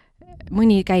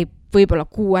 Mõni käib võib-olla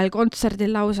 6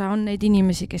 kontserdil lausa, on neid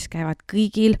inimesi, kes käivad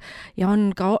kõigil ja on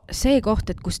ka see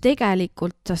koht, et kus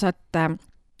tegelikult sa saad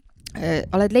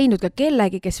oled leidnud ka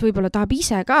kellegi, kes võib-olla tahab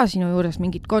ise ka sinu juures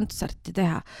mingit kontserti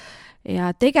teha.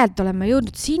 Ja tegelikult oleme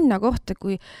jõudnud sinna kohta,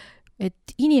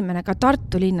 et inimene ka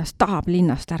Tartu linnast tahab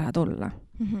linnast ära tulla.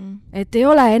 Et ei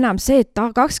ole enam see, et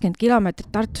 20 kilomeetrit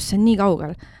Tartusse on nii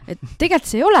kaugel. Et tegelikult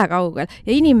see ei ole kaugel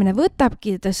ja inimene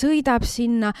võtabki, ta sõidab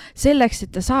sinna selleks,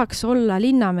 et ta saaks olla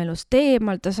linnamelust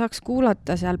teemal, ta saaks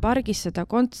kuulata seal pargis seda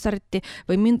kontserti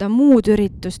või minda muud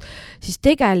üritust, siis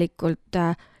tegelikult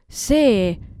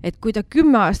see, et kui ta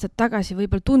 10 aastat tagasi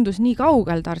võib-olla tundus nii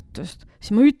kaugel Tartust,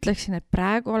 siis ma ütleksin, et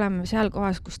praegu oleme seal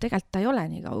kohas, kus tegelikult ta ei ole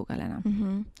nii kaugel enam.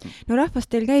 No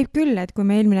rahvast teil käib küll, et kui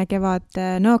me eelmine kevad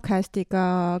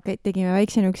Nocastiga tegime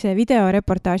väikse niisuguse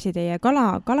videoreportaaži teie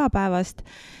kalapäevast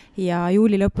ja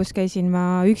juuli lõpus käisin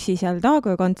ma üksi seal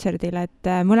Taago kontserdil, et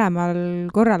mõlemal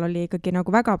korral oli ikkagi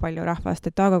nagu väga palju rahvast,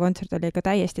 et Taago kontsert oli ikka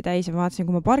täiesti täis ja ma vaatasin,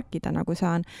 kui ma parkida nagu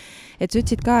saan. Et sa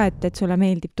ütlesid ka, et sulle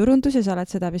meeldib turundus ja sa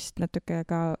oled seda vist natuke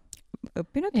ka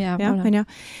õppinud. Ja.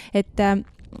 Et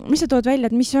mis sa tood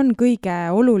välja, et mis on kõige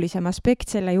olulisem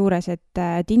aspekt selle juures,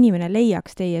 et inimene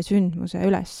leiaks teie sündmuse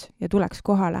üles ja tuleks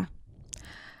kohale?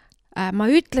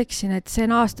 Ma ütleksin, et see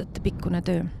on aastate pikkune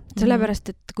töö.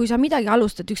 Sellepärast, et kui sa midagi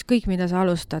alustad, ükskõik mida sa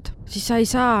alustad, siis sa ei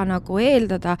saa nagu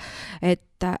eeldada,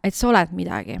 et sa oled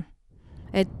midagi.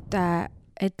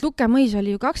 Et Luke mõis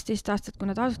oli ju 12 aastat, kui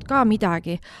nad alustasid ka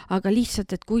midagi, aga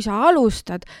lihtsalt, et kui sa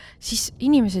alustad, siis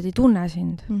inimesed ei tunne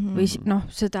sind või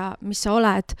seda, mis sa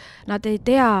oled. Nad ei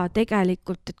tea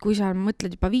tegelikult, et kui sa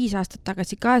mõtled juba 5 aastat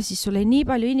tagasi ka, siis sul ei nii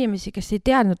palju inimesi, kes ei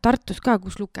teadnud Tartus ka,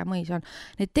 kus Luke mõis on.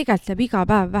 Need tegelikult jääb iga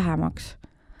päev vähemaks.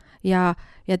 Ja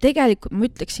tegelikult ma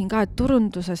ütleksin ka, et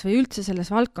turunduses või üldse selles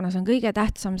valdkonnas on kõige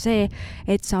tähtsam see,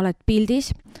 et sa oled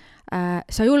pildis,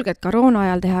 sa julged koroona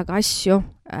ajal teha ka asju,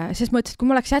 sest ma ütlesin, et kui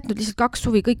ma oleks jätnud lihtsalt 2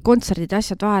 suvi kõik kontserdid ja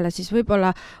asjad vahele, siis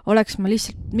võib-olla oleks ma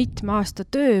lihtsalt mitme aasta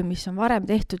töö, mis on varem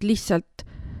tehtud, lihtsalt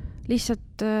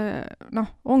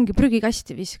ongi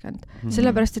prügikasti viskanud.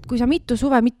 Sellepärast, et kui sa mitu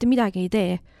suve mitte midagi ei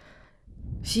tee,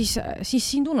 siis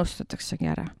sind unustataksegi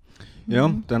ära.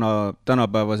 Jah,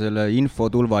 tänapäeva selle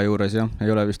infotulva juures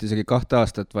ei ole vist isegi 2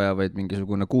 aastat vaja, vaid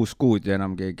mingisugune 6 kuud ja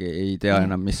enam keegi ei tea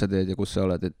enam, mis sa teed ja kus sa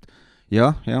oled, et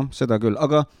jah, seda küll,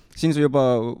 aga siin sa juba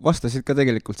vastasid ka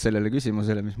tegelikult sellele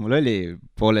küsimusele, mis mul oli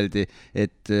pooleldi,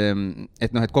 et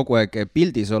kogu aeg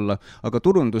pildis olla, aga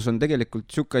turundus on tegelikult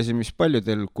siuke asi, mis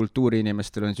paljudel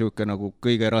kultuuriinimestel on siuke nagu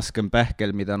kõige raskem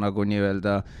pähkel, mida nagu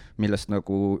nii-öelda, millest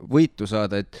nagu võitu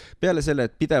saada, et peale selle,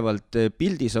 et pidevalt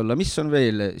pildis olla, mis on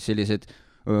veel sellised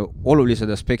olulised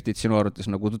aspektid sinu arvates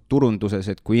nagu turunduses,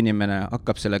 et kui inimene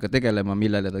hakkab sellega tegelema,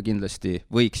 millele ta kindlasti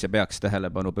võiks ja peaks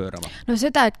tähelepanu pöörama? No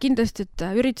seda, et kindlasti, et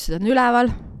üritused on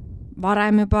üleval,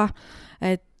 varem juba,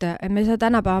 et me saa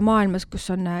tänapäeva maailmas, kus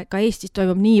on ka Eestis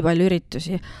toimub nii palju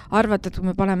üritusi, arvata, et kui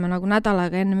me paneme nagu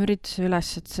nädalaga enne ürituse üles,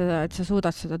 et sa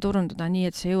suudad seda turundada nii,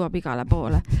 et see jõuab igale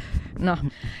poole.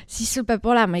 Siis sul peab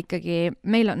olema ikkagi,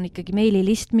 meil on ikkagi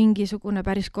meililist mingisugune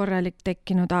päris korralik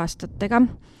tekkinud aastatega.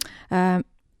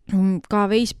 Ka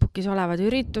Facebookis olevad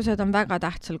üritused on väga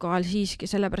tähtsal kohal siiski,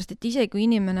 sellepärast, et ise kui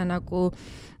inimene nagu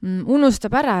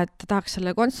unustab ära, et ta tahaks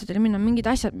selle kontserdile minna mingid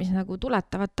asjad, mis nagu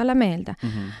tuletavad talle meelde.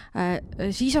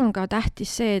 Siis on ka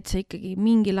tähtis see, et sa ikkagi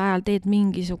mingil ajal teed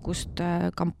mingisugust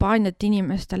kampaaniat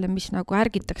inimestele, mis nagu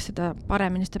ärgitaks seda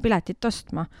paremini seda piletit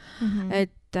ostma.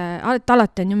 Et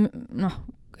alati on ju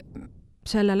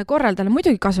sellele korraldale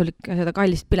muidugi kasulik seda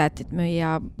kallist piletit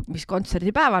müüa, mis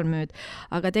kontserdipäeval müüd,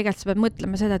 aga tegelikult sa pead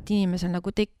mõtlema seda, et inimesel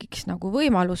nagu tekiks nagu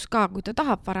võimalus ka, kui ta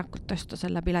tahab varakult osta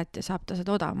selle pileti, saab ta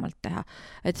seda odavamalt teha.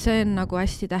 Et see on nagu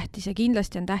hästi tähtis ja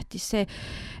kindlasti on tähtis see,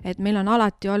 et meil on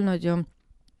alati olnud ju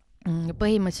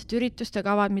põhimõtteliselt ürituste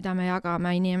kavad, mida me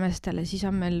jagame inimestele, siis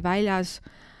on meil väljas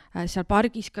seal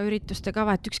pargis ka ürituste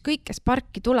kava, et ükskõik, kes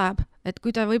parki tuleb, et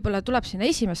kui ta võib-olla tuleb sinna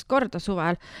esimest korda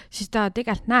suvel, siis ta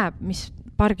tegelikult näeb, mis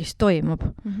pargis toimub.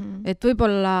 Et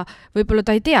võib-olla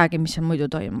ta ei teagi, mis seal muidu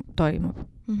toimub.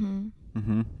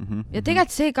 Ja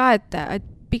tegelikult see ka, et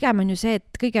pigem on ju see,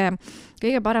 et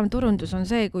kõige parem turundus on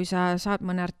see, kui sa saad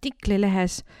mõne artikli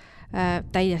lehes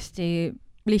täiesti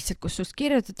lihtsalt, kus sust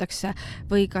kirjutatakse,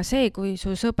 või ka see, kui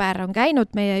su sõber on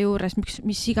käinud meie juures,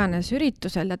 mis iganes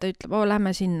üritusel ja ta ütleb, lähme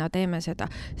sinna, teeme seda.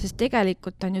 Sest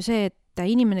tegelikult on ju see, et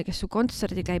inimene, kes su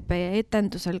kontserdi käib,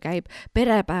 etendusel käib,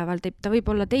 perepäeval teeb, ta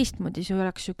võib olla teistmoodi, see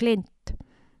oleks ju klient.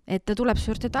 Et ta tuleb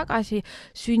juurde tagasi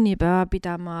sünnipäeva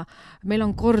pidama. Meil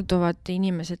on korduvad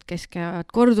inimesed, kes käivad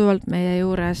korduvalt meie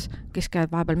juures, kes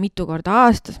käivad vahepeal mitu korda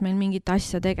aastas meil mingit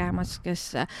asja tegemas,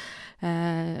 kes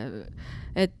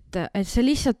et see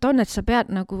lihtsalt on, et sa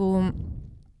pead nagu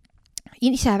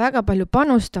ise väga palju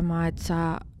panustama, et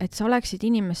sa oleksid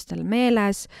inimestel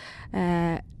meeles,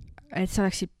 et sa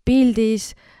oleksid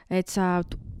pildis, et sa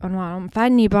on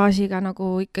fännibaasiga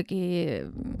nagu ikkagi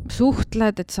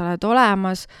suhtled, et sa oled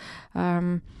olemas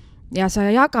ja sa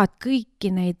jagad kõiki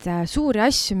neid suuri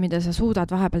asju, mida sa suudad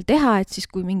vahepeal teha, et siis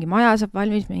kui mingi maja saab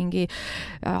valmis, mingi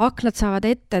aknad saavad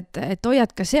ette, et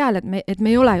hoiad ka seal, et me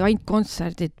ei ole ju ainult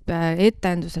kontserdid,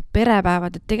 etendused,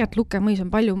 perepäevad, et tegelikult Lukemõis on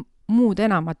palju muud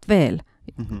enamat veel,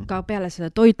 ka peale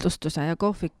selle toitlustuse ja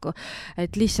kohviku,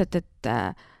 et lihtsalt,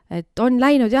 et on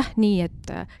läinud jah nii, et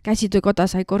käsitöökoda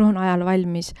sai koroona ajal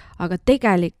valmis, aga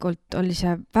tegelikult oli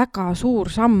see väga suur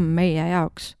samm meie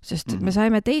jaoks, sest me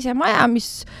saime teise maja,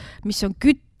 mis on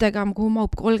küttega, kuhu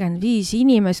mahub 35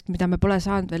 inimest, mida me pole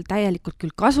saanud veel täielikult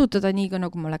küll kasutada nii,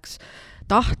 nagu me oleks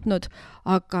tahtnud,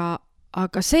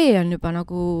 aga see on juba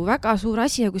nagu väga suur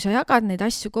asi ja kui sa jagad neid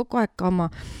asju kogu aeg ka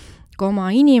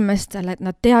oma inimestele, et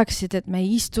nad teaksid, et me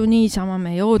ei istu niisama,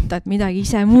 me ei oota, et midagi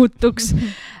ise muutuks,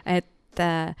 et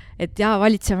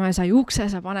valitsema sai ukse,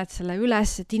 sa paned selle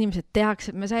üles, et inimesed teaks,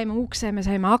 et me saime ukse, me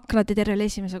saime aknad ja tervel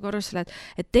esimese korrusele,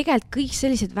 et tegelikult kõik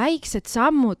sellised väiksed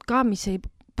sammud ka, mis ei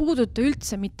puuduta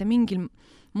üldse mitte mingil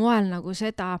moel nagu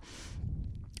seda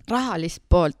rahalist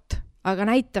poolt, aga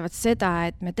näitavad seda,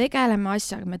 et me tegeleme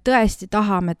asjaga, me tõesti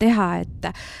tahame teha,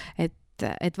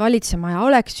 et valitsemaja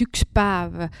oleks üks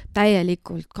päev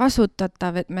täielikult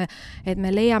kasutatav, et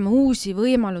me leiame uusi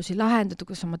võimalusi lahendada,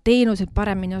 kuidas oma teenuseid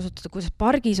paremini osutada, kuidas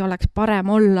pargis oleks parem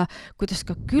olla, kuidas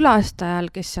ka külastajal,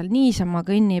 kes seal niisama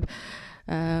kõnnib,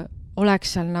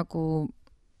 oleks seal nagu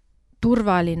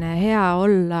turvaline, hea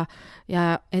olla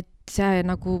ja et see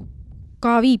nagu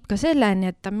ka viib ka selleni,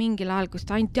 et ta mingil ajal, kus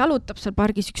ta ainult jalutab seal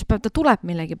pargis, üks päev ta tuleb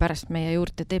millegi pärast meie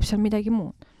juurde, teeb seal midagi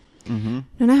muud.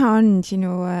 No näha on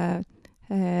sinu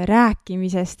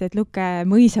rääkimisest, et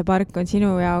Lukemõisa park on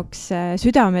sinu jaoks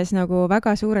südames nagu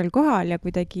väga suurel kohal ja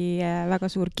kuidagi väga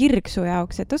suur kirg su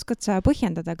jaoks, et oskad sa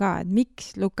põhjendada ka, et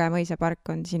miks Lukemõisa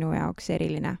park on sinu jaoks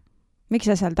eriline? Miks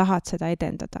sa seal tahad seda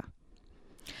edendada?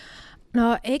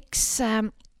 No eks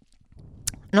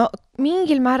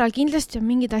mingil määral kindlasti on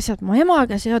mingid asjad mu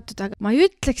emaga seotud, aga ma ei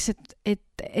ütleks,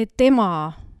 et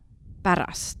ema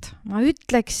pärast. Ma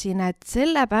ütleksin, et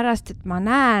sellepärast, et ma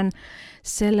näen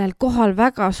sellel kohal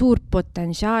väga suurt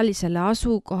potentsiaali, selle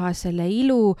asukoha, selle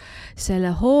ilu, selle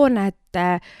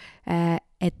hoonete,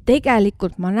 et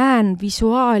tegelikult ma näen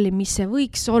visuaali, mis see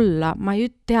võiks olla. Ma ei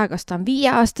tea, kas ta on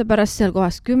 5 aasta pärast seal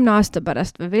kohas, 10 aasta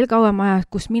pärast või veel kauem aja,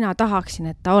 kus mina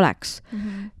tahaksin, et ta oleks.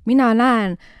 Mina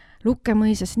näen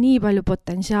Lukemõisas nii palju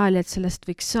potentsiaali, et sellest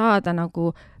võiks saada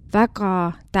nagu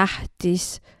väga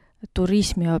tähtis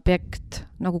turismiobjekt,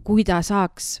 nagu kui ta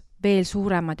saaks veel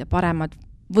suuremad ja paremad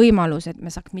võimalused,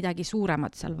 me saaks midagi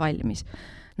suuremat seal valmis.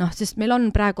 Sest meil on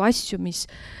praegu asju, mis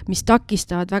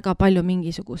takistavad väga palju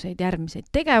mingisuguseid järgmiseid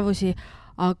tegevusi,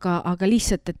 aga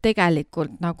lihtsalt, et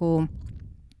tegelikult nagu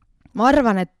ma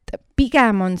arvan, et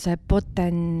pigem on see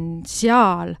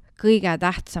potentsiaal kõige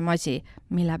tähtsam asi,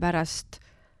 mille pärast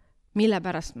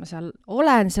ma seal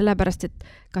olen, sellepärast, et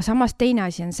ka samas teine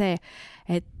asi on see,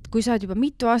 et kui sa oled juba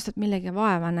mitu aastat millegi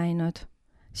vaeva näinud,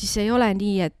 siis ei ole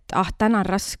nii, et täna on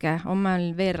raske, homme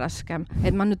on veel raskem,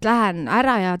 et ma nüüd lähen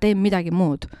ära ja teen midagi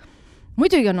muud.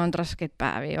 Muidugi on olnud raskeid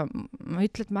päevi, ma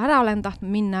ütlen, et ma ära olen tahtnud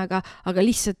minna, aga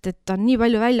lihtsalt, et on nii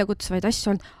palju väljakutsuvaid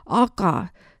asju olnud, aga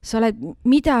sa oled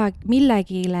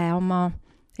millegile oma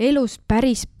elust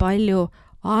päris palju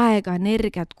aega,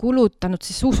 energiat kulutanud,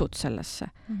 siis usud sellesse.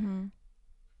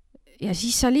 Ja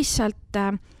siis sa lihtsalt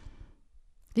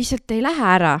ei lähe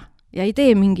ära ja ei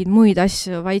tee mingeid muid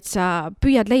asju, vaid sa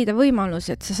püüad leida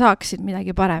võimalusi, et sa saaksid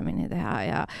midagi paremini teha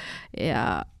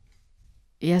ja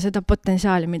ja seda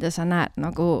potentsiaali, mida sa näed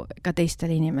nagu ka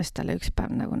teistele inimestele üks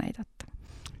päev nagu näidata.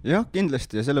 Jah,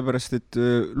 kindlasti ja sellepärast, et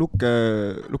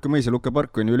Lukke mõis ja Lukke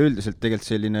park on ju üleüldiselt tegelikult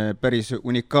selline päris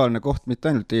unikaalne koht,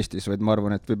 mitte ainult Eestis, vaid ma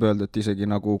arvan, et võib öelda, et isegi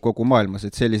nagu kogu maailmas,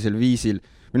 et sellisel viisil,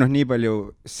 või nii palju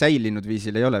säilinud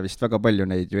viisil ei ole vist väga palju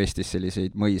neid ju Eestis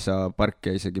selliseid mõisaparke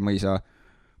ja isegi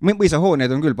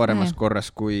mõisahooneid on küll paremas korras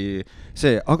kui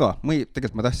see, aga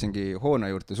tegelikult ma tahtsingi hoone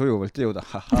juurde sujuvalt jõuda,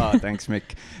 thanks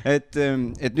Mikk, et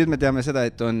nüüd me teame seda,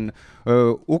 et on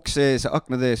uks ees,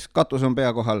 aknad ees, katus on pea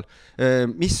kohal,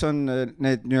 mis on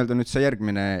need nii-öelda nüüd see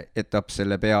järgmine etapp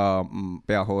selle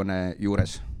peahoone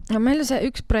juures? No meil see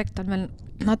üks projekt on veel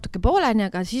natuke pooleni,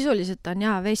 aga sisuliselt on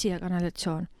vesi ja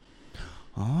kanalisatsioon.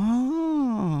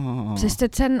 Sest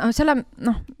et seal on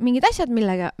mingid asjad,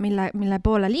 mille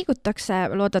poole liigutakse,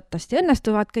 loodetavasti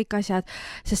õnnestuvad kõik asjad,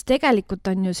 sest tegelikult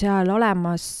on ju seal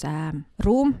olemas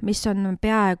ruum, mis on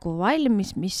peaaegu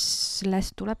valmis,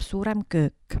 millest tuleb suurem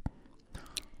köök.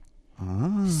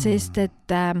 Sest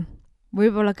et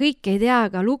võib-olla kõik ei tea,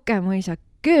 aga Lukke mõisa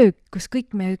köök, kus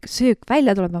kõik meie söök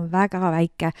välja tuleb, on väga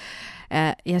väike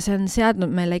ja see on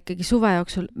seadnud meile ikkagi suve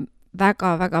jooksul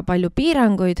väga-väga palju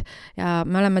piiranguid ja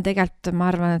me oleme tegelikult, ma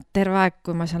arvan, et terve aeg,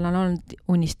 kui ma seal on olnud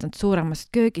unistanud suuremast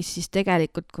köögist, siis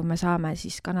tegelikult, kui me saame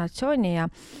siis kanalisatsiooni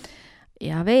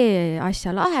ja vee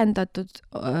asja lahendatud,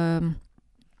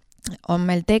 on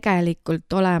meil tegelikult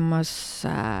olemas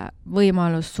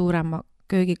võimalus suurema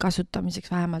köögi kasutamiseks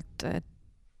vähemalt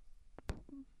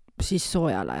siis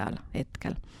soojal ajal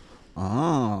hetkel.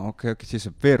 Okei, siis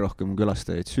saab veel rohkem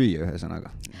külastajaid süüa ühesõnaga.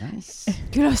 Nice.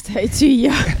 Külastajaid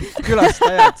süüa.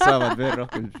 Külastajad saavad veel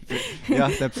rohkem.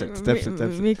 Jah, täpselt.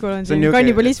 Mikul on siin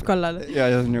kannibalism kallal. Ja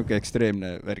see on niuke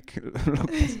ekstreemne värk.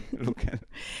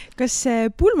 Kas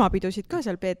pulmapidusid ka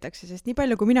seal peetakse? Sest nii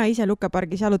palju, kui mina ise Lukke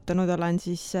pargis jalutanud olen,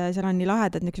 siis seal on nii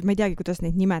lahedad, ma ei teagi, kuidas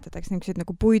neid nimetatakse,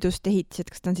 nagu puidust ehitised,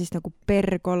 kas ta on siis nagu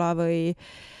pergola või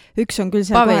üks on küll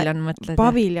seal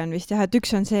paviljon vist jah, et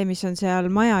üks on see, mis on seal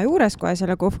maja juures, kohe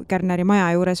selle Kerneri maja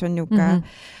juures on niuke,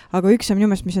 aga üks on minu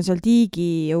meelest, mis on seal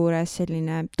tiigi juures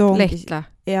selline Lehtla.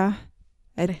 Jah,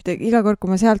 et iga kord,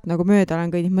 kui ma sealt nagu mööda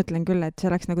olen kõinud, mõtlen küll, et see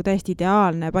oleks nagu täiesti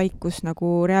ideaalne paik, kus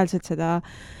nagu reaalselt seda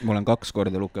ma olen 2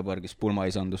 korda Lukke pargis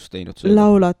pulmaisandust teinud.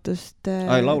 Laulatust.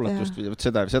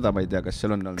 Seda ma ei tea, kas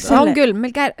seal on olnud. See on küll,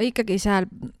 meil ikkagi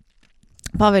seal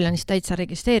paviljonis täitsa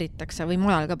registreeritakse või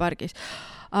mujal ka pargis.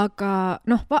 Aga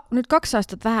nüüd 2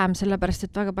 aastat vähem, sellepärast,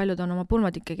 et väga paljud on oma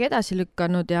pulmad ikkagi edasi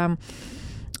lükanud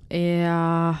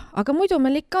aga muidu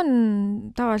meil ikka on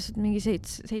tavaliselt mingi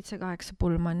 7-8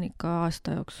 pulma on ikka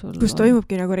aasta jooksul. Kus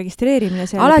toimubki nagu registreerimine,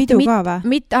 see pidu ka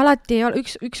või? Mitte alati ei ole,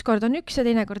 üks kord on üks ja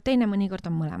teine kord teine, mõnikord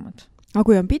on mõlemad. Aga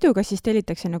kui on pidu, kas siis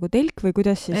tellitakse nagu telk või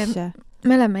kuidas siis?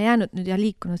 Me oleme jäänud nüüd ja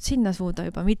liikunud sinna suuda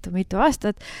juba mitu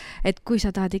aastat, et kui sa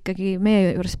tahad ikkagi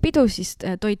meie juures pidu, siis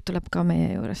toit tuleb ka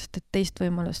meie juures, et teist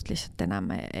võimalust lihtsalt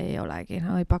enam ei olegi,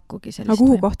 ei pakugi sellist. Aga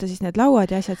kuhu kohta siis need lauad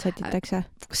ja asjad sätitakse?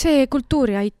 See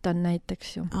kultuuriait on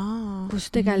näiteks ju, kus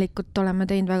tegelikult oleme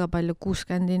teinud väga palju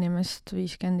 60 inimest,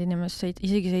 50 inimest,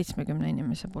 isegi 70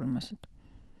 inimese pulmasid.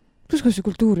 Kus see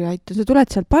kultuuriait on? Sa tuled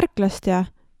sealt parklast ja?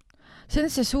 See on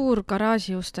see suur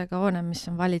garaažiustega hoone, mis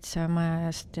on valitseja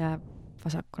maja eest ja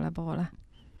vasakule poole.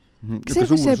 Kas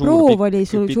see proov oli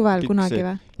sul suvel kunagi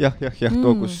või? Jah,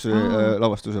 too, kus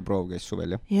lavastuse proov käis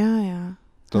suvel, jah. Jaa.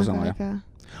 Toosama, jah.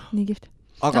 Nii kiht.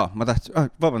 Aga ma tahtsin,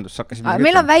 vabandust, hakkasime.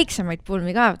 Meil on väiksemaid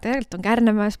pulmi ka, tegelikult on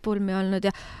Kärnemäes pulmi olnud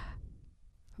ja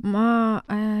ma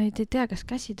ei tea, kas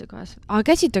käsitöökaas, aga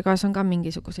käsitöökaas on ka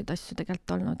mingisuguseid asju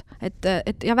tegelikult olnud,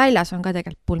 et ja väljas on ka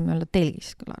tegelikult pulmi olnud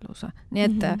telgis külalusa, nii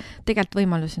et tegelikult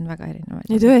võimalusi on väga erinevaid.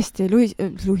 Ja tõesti,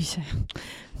 Luise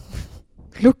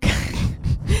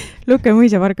Lukke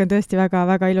mõisapark on tõesti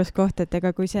väga-väga ilus koht, et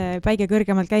ega kui see päike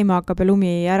kõrgemalt käima hakkab ja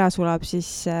lumi ära sulab,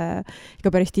 siis ikka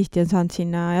päris tihti on saanud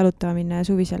sinna jalutama minna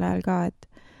suvisel ajal ka,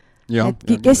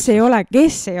 kes ei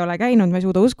ole käinud, ma ei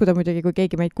suuda uskuda muidugi, kui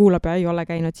keegi meid kuulab ja ei ole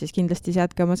käinud, siis kindlasti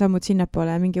seadke oma sammud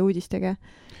sinnapoole ja mingi uudistega.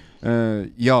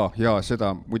 Ja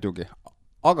seda muidugi.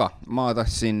 Aga ma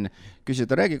tahtsin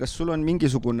küsida, räägi, kas sul on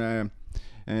mingisugune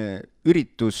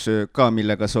üritus ka,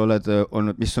 millega sa oled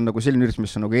olnud, mis on nagu selline üritus,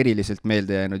 mis on nagu eriliselt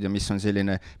meelde jäänud ja mis on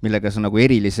selline, millega sa nagu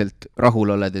eriliselt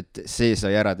rahul oled, et see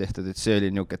sai ära tehtud, et see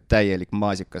oli niuke täielik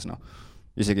maasikas,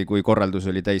 isegi kui korraldus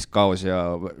oli täis kaos ja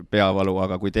peavalu,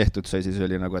 aga kui tehtud sai, siis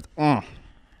oli nagu, et ma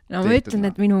ütlen,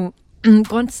 et minu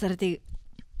kontserdi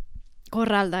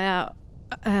korraldaja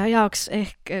jaoks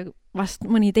ehk vast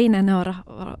mõni teine Nõo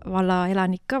valla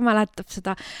elanik ka mäletab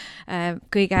seda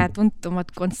kõige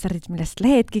tuntumat kontserdit, millest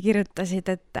lehedki kirjutasid,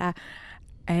 et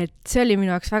see oli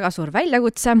minu jaoks väga suur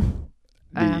väljakutse.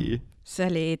 See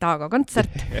oli Taago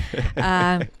kontsert.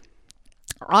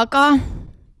 aga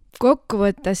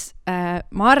kokkuvõttes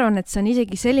ma arvan, et see on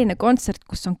isegi selline kontsert,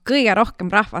 kus on kõige rohkem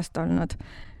rahvast olnud.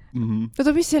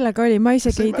 Oota, mis sellega oli? Ma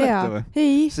isegi ei tea.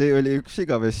 Ei. See oli üks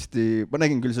igavesti, ma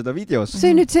nägin küll seda videos.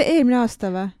 See nüüd see eelmine aasta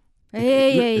või?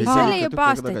 Ei, see oli juba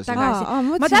aastaid tagasi.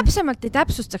 Ma täpsemalt ei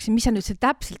täpsustaksin, mis see nüüd see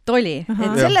täpselt oli.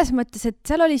 Et selles mõttes, et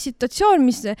seal oli situatsioon,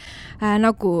 mis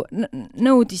nagu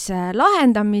nõudis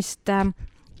lahendamist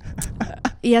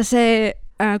ja see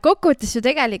kokkuvõttes ju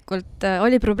tegelikult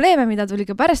oli probleeme, mida tuli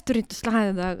ka pärast üritust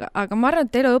lahendada, aga ma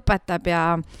arvan, et elu õpetab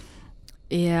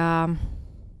ja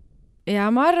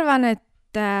ma arvan,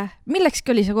 et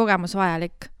millekski oli see kogemus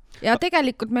vajalik. Ja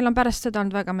tegelikult meil on pärast seda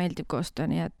olnud väga meeldiv koostöö,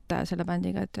 nii et selle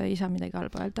bändiga, et ei saa midagi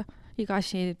halba öelda. Iga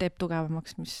asi teeb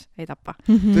tugevamaks, mis ei tapa.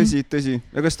 Tõsi.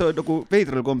 Ja kas ta nagu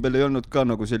veidral kombel ei olnud ka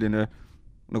nagu selline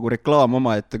nagu reklaam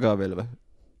oma ette ka veel või?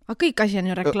 Aga kõik asi on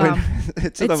ju reklaam.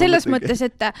 et selles mõttes,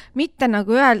 et mitte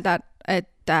nagu öelda,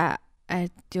 et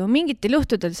ju mingitel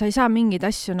juhtudel sa ei saa mingeid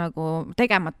asju nagu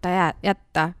tegemata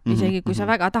jätta, isegi kui sa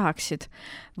väga tahaksid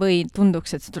või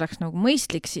tunduks, et see tuleks nagu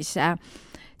mõistlik,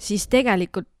 siis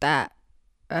tegelikult,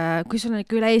 kui sul on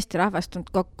ikka üle Eesti rahvastunud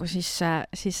kokku, siis sa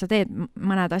teed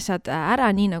mõned asjad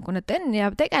ära nii, nagu need on ja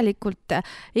tegelikult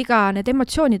iga need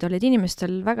emotsioonid olid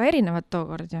inimestel väga erinevad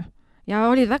tookord ja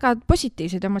olid väga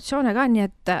positiivseid emotsioone ka, nii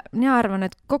et mina arvan,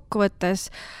 et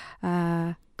kokkuvõttes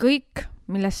kõik,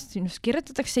 millest sinust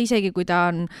kirjutatakse, isegi kui ta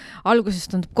on alguses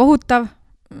tundub kohutav,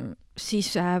 siis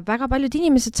väga paljud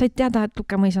inimesed said teada, et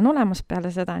Lukemõis on olemas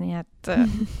peale seda, nii et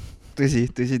Tõsi,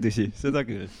 seda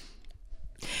küll.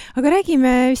 Aga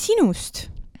räägime sinust.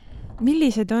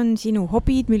 Millised on sinu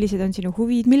hobid, millised on sinu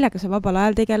huvid, millega sa vabal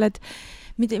ajal tegeled,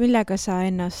 millega sa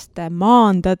ennast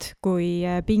maandad, kui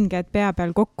pinged pea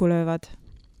peal kokku löövad?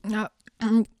 No,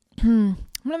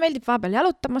 mulle meeldib vahepeal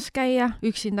jalutamas käia,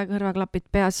 üksinda kõrvaklapid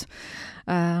peas,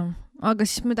 aga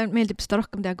siis mulle meeldib seda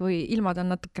rohkem teha, kui ilmad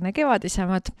on natukene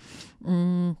kevadisemad.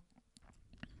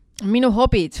 Minu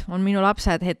hobid on minu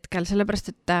lapsed hetkel, sellepärast,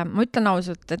 et ma ütlen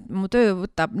ausalt, et mu töö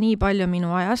võtab nii palju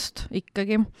minu ajast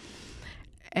ikkagi,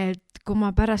 et kui ma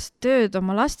pärast tööd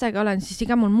oma lastega olen, siis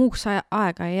iga mul muuks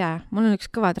aega ei jää. Mul on üks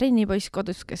kõva trennipoiss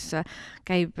kodus, kes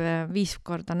käib 5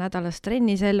 korda nädalas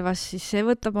trennis Elvas, siis see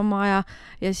võtab oma aja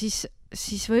ja siis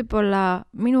võib-olla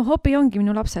minu hobi ongi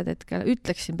minu lapsed hetkel,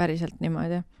 ütleksin päriselt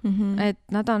niimoodi. Et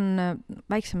nad on,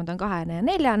 väiksemad on 2 ja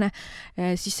 4,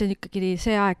 siis see on ikkagi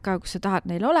see aeg ka, kus sa tahad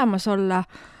neil olemas olla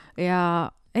ja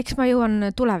eks ma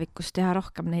jõuan tulevikus teha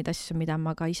rohkem neid asju, mida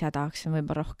ma ka ise tahaksin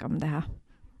võib-olla rohkem teha.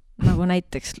 Nagu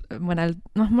näiteks mõnel,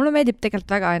 mulle meeldib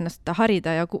tegelikult väga ennast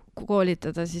harida ja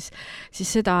koolitada, siis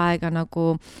seda aega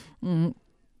nagu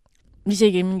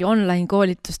isegi mingi online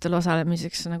koolitustel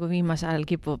osalemiseks nagu viimase ajal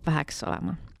kipub väheks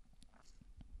olema.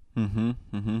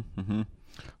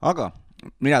 Aga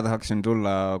mina tahaksin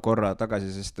tulla korra tagasi,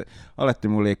 sest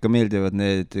alati mulle ikka meeldivad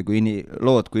need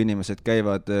lood, kui inimesed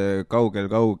käivad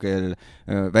kaugel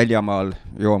väljamaal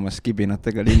joomas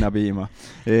kibinatega linnapiima.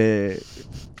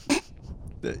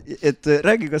 Et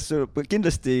räägi, kas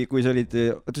kindlasti, kui sa olid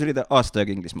aasta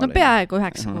aega Inglismaal? No peaaegu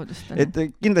 9 kuudust. Et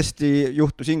kindlasti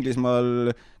juhtus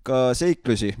Inglismaal ka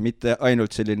seiklusi, mitte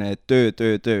ainult selline töö.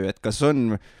 Et kas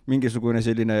on mingisugune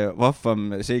selline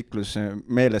vahvam seiklus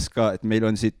meeles ka, et meil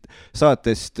on siit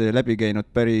saatest läbi käinud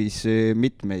päris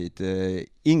mitmeid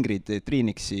Ingrid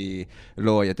Triiniksi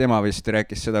loo ja tema vist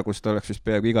rääkis seda, kus ta oleks vist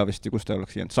peaaegu igavesti, kus ta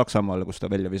oleks jäänud Saksamaale, kus ta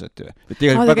välja visati.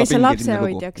 Ta käis seal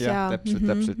lapsehoidjaks.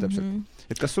 Täpselt.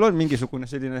 Et kas sul on mingisugune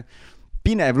selline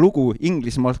pinev lugu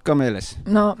Inglismaalt ka meeles?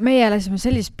 No meie elasime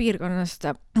sellisest piirkonnast,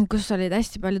 kus olid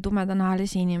hästi palju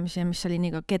tumedanahalisi inimesi, mis oli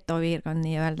nii ka getopiirkond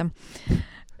nii öelda.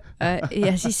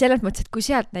 Ja siis selles mõttes, et kui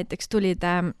sealt näiteks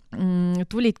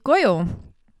tulid koju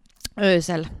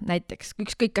öösel näiteks,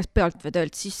 ükskõik kas pealt või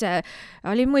töölt, siis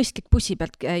oli mõistlik bussi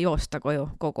pealt joosta koju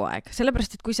kogu aeg.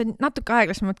 Sellepärast, et kui sa natuke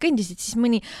aeglasemalt kõndisid, siis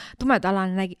mõni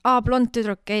tumedalane nägi, blond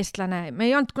tüdruk, eestlane, me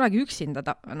ei olnud kunagi üksinda,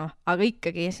 aga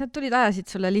ikkagi, siis nad tulid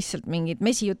ajasid sulle lihtsalt mingid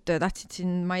mesijuttu ja tahtsid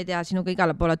siin, ma ei tea, sinuga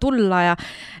igale poole tulla ja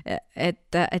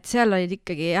et seal olid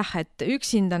ikkagi et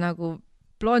üksinda nagu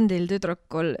blondil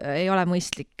tüdrukul ei ole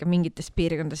mõistlik mingites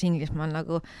piirkondades Inglismaal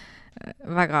nagu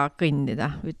väga kõndida,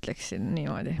 ütleksin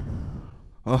niimoodi.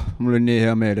 Mul on nii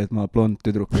hea meel, et ma blond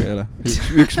tüdruk ei ole.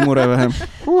 Üks mure vähem.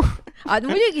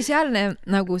 Muidugi sealne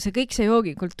nagu see kõik see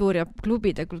joogikultuur ja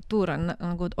klubide kultuur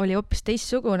nagu oli hoopis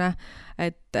teistsugune,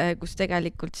 et kus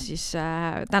tegelikult siis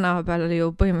tänapäeval oli ju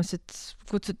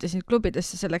põhimõtteliselt kutsuti sind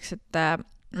klubidesse selleks, et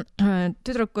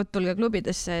tüdrukud tulge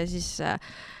klubidesse ja siis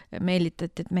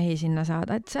meelitati, et mehi sinna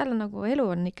saada, et seal nagu elu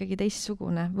on ikkagi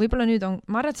teistsugune. Võib-olla nüüd on,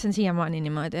 ma arvan, et see on siiamaani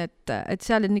niimoodi, et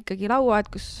seal on ikkagi lauad,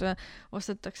 kus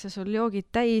ostetakse sul joogid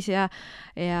täis ja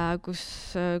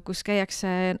kus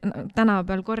käiakse tänava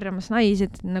peal korjamas naisi,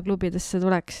 et sinna klubidesse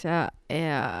tuleks ja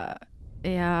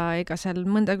ega seal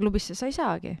mõnda klubisse sa ei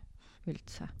saagi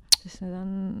üldse. Sest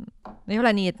need ei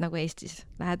ole nii, et nagu Eestis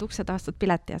lähed ukse taastad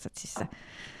pileti ja saad sisse.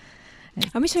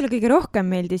 Aga mis sulle kõige rohkem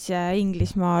meeldis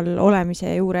Inglismaal olemise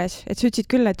juures? Et sa ütlesid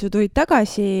küll, et sa tulid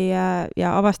tagasi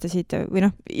ja avastasid või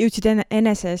jõudsid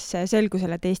eneses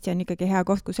selgusele, et Eesti on ikkagi hea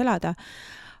koht, kus elada.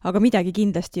 Aga midagi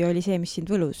kindlasti oli see, mis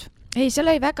sind võlus. Ei, seal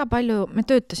oli väga palju, me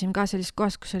töötasin ka sellises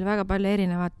kohas, kus oli väga palju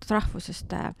erinevat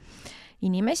rahvusest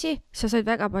inimesi, sa said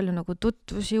väga palju nagu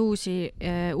tutvusi,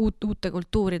 uute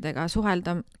kultuuridega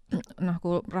suhelda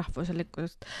nagu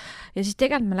rahvuslikult. Ja siis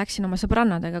tegelikult ma läksin oma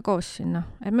sõbrannadega koos sinna.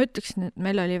 Et ma ütleksin, et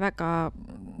meil oli väga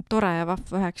tore ja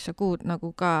vahva 9 kuud nagu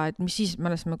ka, et mis siis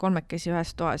me olesime 3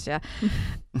 ühes toas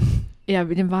ja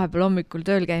pidin vahepeal hommikul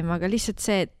tööl käima, aga lihtsalt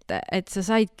see, et sa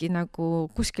saidki nagu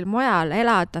kuskil mujal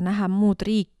elada, näha muud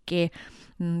riiki,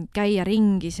 käia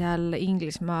ringi seal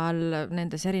Inglismaal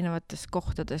nendes erinevates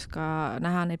kohtades, ka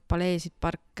näha neid paleesid,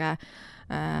 parke.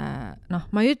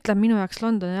 Ma ei ütle, minu jaoks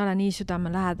London ei ole nii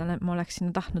südamelähedane, et ma oleks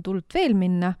sinna tahtnud hullult veel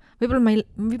minna.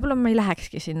 Võib-olla ma ei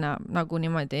lähekski sinna nagu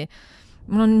niimoodi.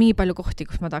 Mul on nii palju kohti,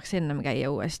 kus ma tahaks ennem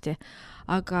käia uuesti.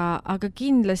 Aga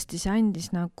kindlasti see andis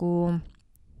nagu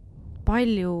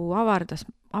palju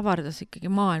avardas ikkagi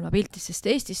maailma piltis, sest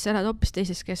Eestis sa elad hoopis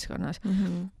teises keskkonnas.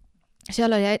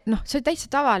 Seal oli, see oli täitsa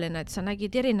tavaline, et sa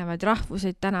nägid erinevaid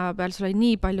rahvuseid tänava peal, sul oli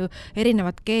nii palju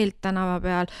erinevat keelt tänava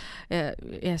peal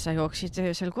ja sa jooksid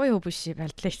seal koju bussi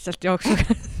pealt lihtsalt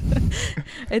jooksuga.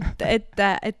 et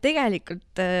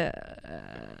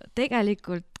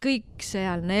tegelikult kõik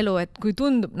sealne elu, et kui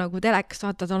tundub nagu telekas,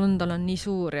 vaatad, London on nii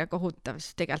suur ja kohutav,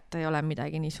 siis tegelikult ei ole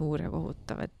midagi nii suur ja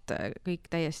kohutav, et kõik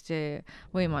täiesti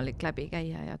võimalik läbi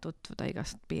käia ja tutvuda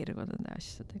igast piirkondade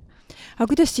asjadega. Aga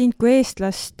kuidas sind kui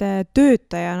eestlast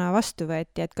töötajana vastu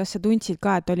võeti, et kas sa tundsid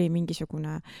ka, et oli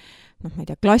mingisugune ma ei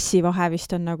tea, klassivahe vist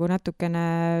on nagu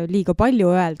natukene liiga palju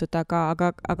öeldud,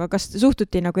 aga kas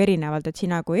suhtuti nagu erinevalt, et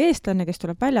sina kui eestlane, kes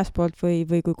tuleb väljaspoolt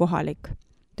või kui kohalik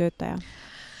töötaja?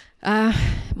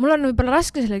 Mul on võib-olla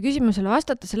raske selle küsimusele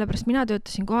vastata, sellepärast mina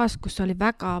töötasin kohas, kus oli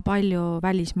väga palju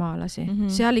välismaalasi.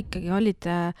 Seal ikkagi olid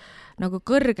nagu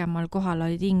kõrgemal kohal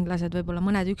olid inglased, võib-olla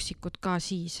mõned üksikud ka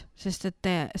siis, sest et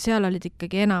seal olid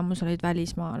ikkagi enamus olid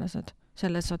välismaalased.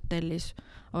 Selles hotellis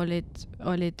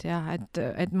olid jah,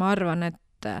 et ma arvan,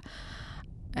 et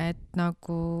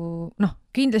nagu,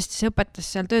 kindlasti see õpetas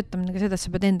seal töötamine ka seda, et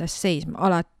sa pead enda eest seisma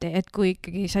alati, et kui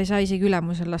ikkagi sa ei saa isegi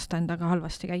ülemusel lasta endaga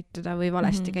halvasti käituda või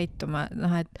valesti käituma,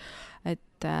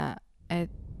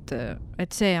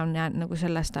 et see on jäänud nagu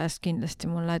sellest ajast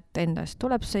kindlasti mulle, et enda eest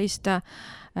tuleb seista,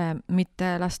 mitte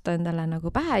lasta endale nagu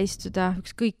pähe istuda,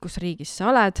 ükskõik kus riigis sa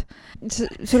oled.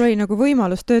 Sul oli nagu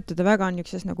võimalus töötada väga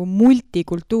niisuguses nagu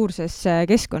multikultuurses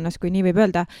keskkonnas, kui nii võib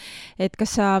öelda. Et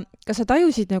kas sa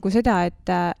tajusid nagu seda,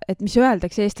 et mis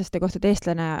öeldakse eestlaste kohta, et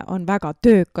eestlane on väga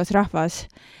töökas rahvas,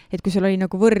 et kui sul oli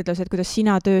nagu võrdlus, et kuidas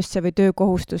sina töösse või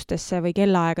töökohustustesse või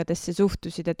kellaaegadesse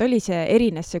suhtusid, et oli see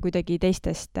erines see kuidagi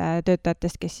teistest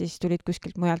töötajatest, kes siis tulid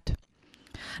kuskilt mujalt?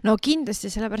 No kindlasti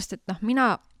sellepärast, et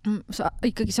mina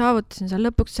ikkagi saavutasin seal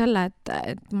lõpuks selle,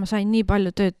 et ma sain nii palju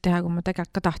tööd teha, kui ma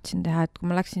tegelikult ka tahtsin teha, et kui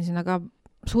ma läksin sinna ka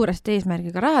suurest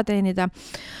eesmärgiga raha teenida,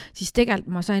 siis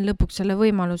tegelikult ma sain lõpuks selle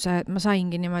võimaluse, et ma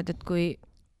saingi niimoodi, et kui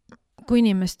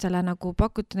inimestele nagu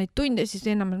pakuti neid tunde, siis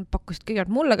enam pakkusid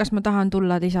kõigepealt mulle, kas ma tahan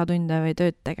tulla lisatunde või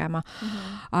tööd tegema.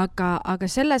 Aga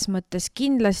selles mõttes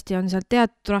kindlasti on seal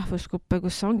teatud rahvusgruppe,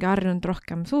 kus ongi harjunud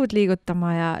rohkem suud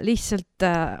liigutama ja lihtsalt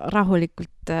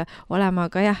rahulikult olema,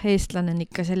 aga jah, eestlane on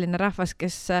ikka selline rahvas,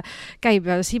 kes käib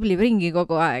ja siblib ringi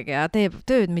kogu aeg ja teeb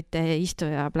tööd, mitte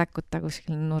istu ja pläkuta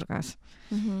kuskil nurgas.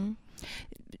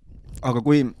 Aga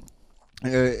kui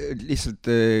lihtsalt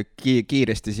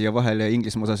kiiresti siia vahele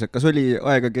Inglismaa osas, et kas oli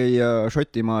aega käia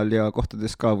Šotimaal ja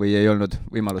kohtades ka või ei olnud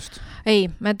võimalust? Ei,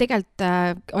 ma tegelikult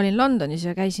olin Londonis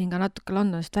ja käisin ka natuke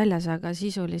Londonist väljas, aga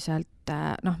sisuliselt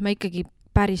me ikkagi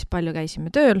päris palju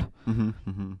käisime tööl,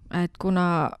 et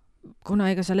kuna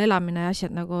ega seal elamine ja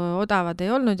asjad nagu odavad ei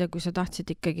olnud ja kui sa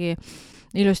tahtsid ikkagi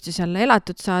ilusti seal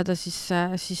elatud saada,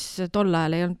 siis tol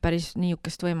ajal ei olnud päris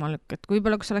niisugust võimalik, et kui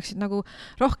sa oleksid nagu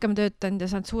rohkem töötanud ja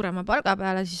saanud suurema palga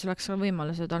peale, siis oleks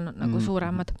võimalused olnud nagu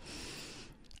suuremad.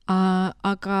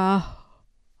 Aga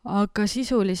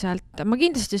sisuliselt ma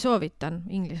kindlasti soovitan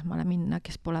Inglismaale minna,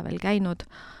 kes pole veel käinud.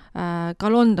 ka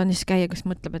Londonis käia, kes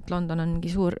mõtleb, et London on mingi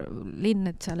suur linn,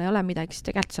 et seal ei ole midagi, siis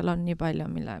tegelikult seal on nii palju,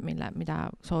 mida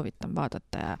soovitan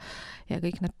vaadata ja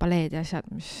kõik need paleed ja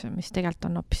asjad, mis tegelikult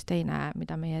on hoopis teine,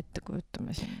 mida meie ette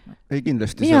kujutame siin. Ei,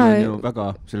 kindlasti seal on ju väga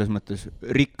selles mõttes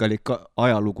rikkalik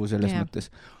ajalugu selles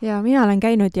mõttes. Ja mina olen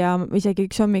käinud ja isegi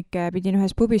üks hommik pidin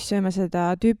ühes pubis sööma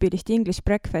seda tüüpilist English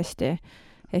breakfasti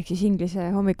ehk siis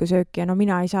inglise hommikusööki ja no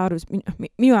mina ei saa aru,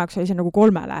 minu jaoks oli see nagu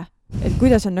 3, et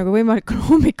kuidas on nagu võimalik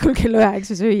hommikul kell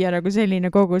 9 süüa nagu selline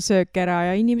kogu söök ära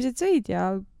ja inimesed sõid ja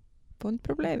polnud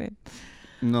probleemi.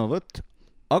 No võt,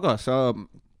 aga sa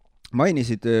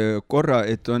mainisid korra,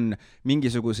 et on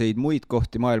mingisuguseid muid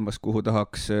kohti maailmas, kuhu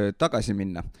tahaks tagasi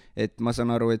minna. Et ma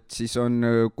saan aru, et siis on,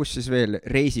 kus siis veel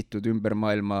reisitud ümber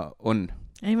maailma on?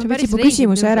 Ei, sa võtsid mu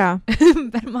küsimuse ära.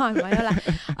 Ümber maailma ei ole,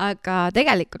 aga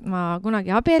tegelikult ma kunagi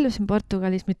abiellusin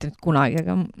Portugalis, mitte nüüd kunagi,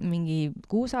 aga mingi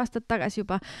 6 aastat tagasi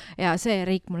juba ja see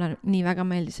riik mulle nii väga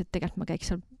meeldis, et tegelikult ma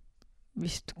käiks seal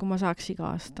vist, kui ma saaks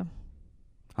iga aasta.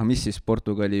 Aga mis siis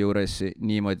Portugali juures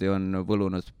niimoodi on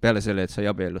võlunud peale selle, et sa ei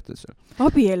abiellutud seal?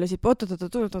 Abiellusid,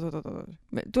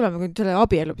 tuleme selle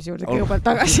abiellumise juurde kõigepealt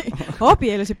tagasi.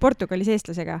 Abiellusid Portugalis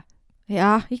eestlasega?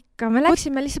 Jah, ikka. Me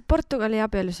läksime lihtsalt Portugali ja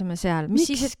abiellusime seal.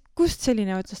 Miks? Kust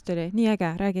selline otsus tuli? Nii äge,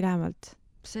 räägi lähemalt.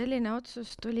 Selline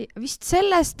otsus tuli vist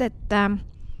sellest, et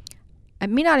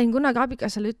mina olin kunagi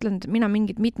abikaasale ütlenud, mina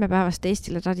mingit mitmepäevast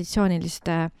Eestile traditsioonilist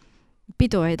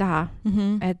pidu ei taha.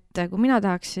 Et kui mina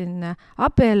tahaksin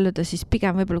abielluda, siis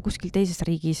pigem võib-olla kuskil teises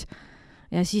riigis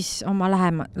ja siis oma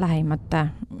lähimate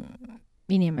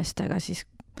inimestega siis.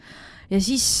 Ja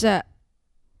siis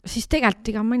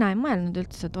tegelikult iga mina ei mõelnud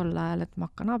üldse tol ajal, et ma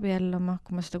hakkan abielluma,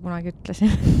 kui ma seda kunagi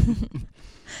ütlesin.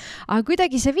 Aga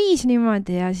kuidagi see viis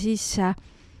niimoodi ja siis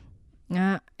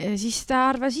ta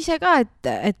arvas ise ka,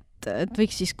 et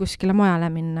võiks siis kuskile mujale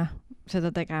minna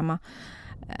seda tegema.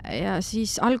 Ja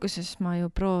siis alguses ma ju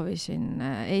proovisin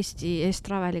Eesti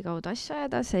Traveli kaudu asja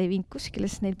ajada, see ei viinud kuskile,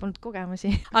 sest neil polnud kogemusi.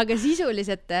 Aga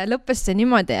sisuliselt lõppes see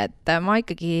niimoodi, et ma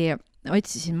ikkagi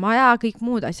otsisin maja, kõik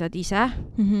muud asjad ise.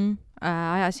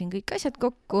 Ajasin kõik asjad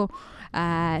kokku.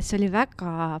 See oli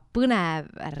väga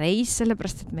põnev reis,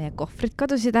 sellepärast, et meie kohvrid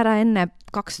kadusid ära enne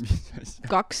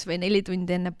 2 või 4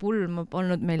 tundi enne pulma.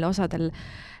 Polnud meil osadel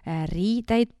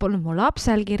riideid, polnud mu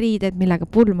lapselgi riideid, millega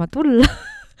pulma tulla.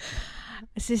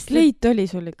 Kleit oli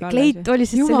sul ikka alles? Kleit oli,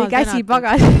 sest see oli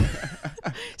käsipagas.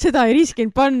 Seda ei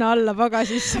riskinud panna alla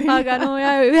pagasisse. Aga no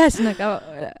ja ühesõnaga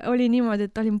oli niimoodi,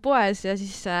 et olin poes ja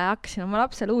siis hakkasin oma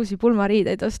lapsele uusi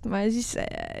pulmariideid ostma ja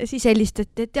siis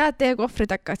helistati, et jah, teie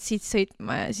kohvrid hakkavad siit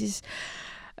sõitma ja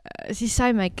siis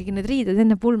saime ikkagi need riided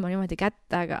enne pulma niimoodi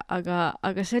kätte,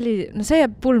 aga see oli, no see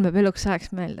pulm peab eluks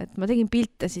ajaks meelde, et ma tegin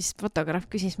pilte, siis fotograaf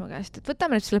küsis mu käest, et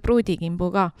võtame nüüd selle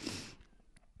pruudikimbu ka.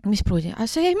 Mis pruudi?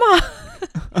 See jäi maa.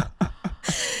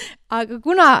 Aga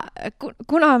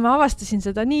kuna ma avastasin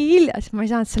seda nii hilja, siis ma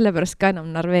ei saanud selle pärast ka enam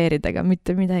narveerida ega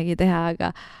mitte midagi teha,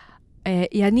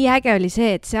 ja nii äge oli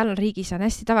see, et seal riigis on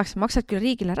hästi tavaks, maksad küll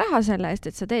riigile raha selle eest,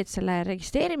 et sa teed selle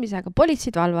registreerimise, aga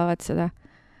politseid valvavad seda.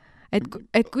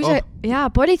 Et kui see,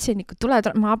 politseinikud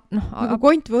tulevad, nagu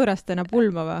kontvõõrastena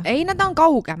pulma või? Ei, nad on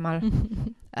kaugemal.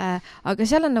 Aga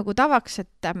seal on nagu tavaks,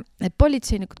 et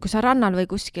politseinikud, kui sa rannal või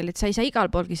kuskil, et sa ei saa igal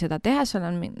poolgi seda teha, seal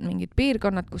on mingid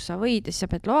piirkonnad, kus sa võid ja siis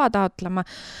sa pead loa taotlema.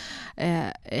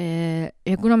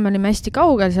 Ja kuna me olime hästi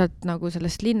kaugel sealt nagu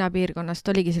sellest linnapiirkonnast,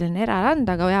 oligi selline erarand,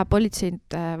 aga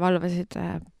politseid valvasid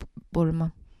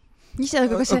pulma. Kas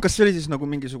see oli siis nagu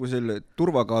mingisugusel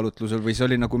turvakaalutlusel või see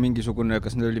oli nagu mingisugune,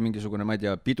 kas neil oli mingisugune, ma ei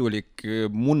tea, pidulik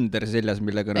munder seljas,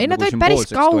 millega ei, nad nagu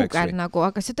sümboolseks toeks? Kaugel nagu,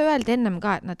 aga seda öeldi ennem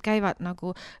ka, et nad käivad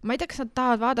nagu, ma ei tea, kas nad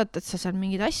tahavad vaadata, et sa seal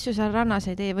mingeid asju seal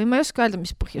rannas ei tee või ma ei oska öelda,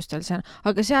 mis põhjustel see on,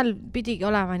 aga seal pidigi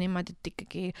olema niimoodi, et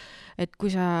ikkagi, et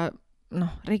kui sa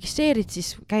registreerid,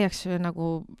 siis käiakse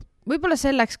nagu võib-olla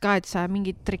selleks ka, et sa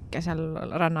mingid trikke seal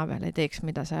ranna peal ei teeks,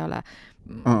 mida sa ei ole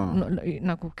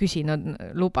nagu küsinud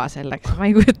luba selleks. Ma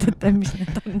ei kujutada, mis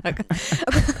need on.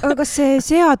 Aga kas see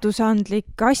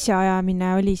seadusandlik asjaajamine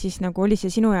oli siis nagu, oli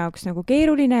see sinu jaoks nagu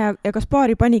keeruline ja kas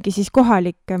paari panigi siis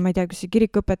kohalik, ma ei tea, kas see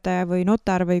kirikuõpetaja või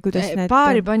notar või kuidas need?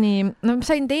 Paari pani, ma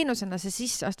sain teenusena see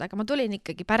sisse osta, aga ma tulin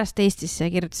ikkagi pärast Eestisse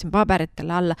ja kirjutasin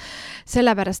paberitele alla,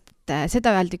 sellepärast, et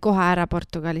seda öeldi kohe ära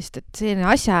Portugalist, et selline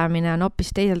asjaajamine on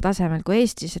hoopis teisel tasemel kui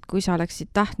Eestis, et kui sa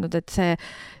oleksid tahtnud, et see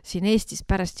siin Eestis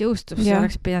pärast jõustub, sa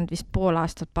oleks pidanud vist pool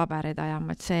aastat pabereid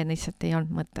ajama, et see lihtsalt ei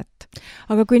olnud mõtet.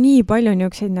 Aga kui nii palju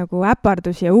niisuguseid nagu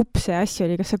äpardusi ja upse asju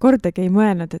oli, kas sa kordagi ei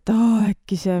mõelnud, et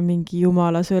äkki see on mingi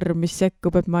jumala sõrm, mis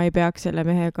sekkub, et ma ei peaks selle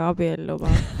mehega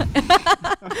abielluma?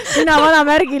 Mina vana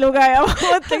märgilugeja, ma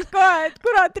mõtleks kohe, et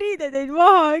kurat, riide teid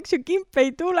maha, eks ju kimp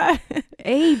ei tule.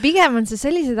 Ei, pigem on see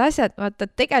sellised asjad, vaata,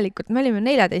 et tegelikult me olime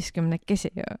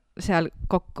 14 seal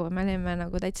kokku, me olime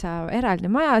nagu täitsa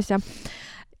eraldi majas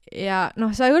ja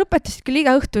noh, sa ju lõpetasid küll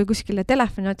iga õhtu kuskile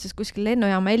telefoni otsas, kuskil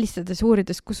lennujaama helistades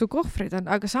uurides, kus su kohvrid on,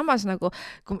 aga samas nagu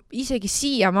isegi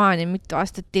siiamaani mitu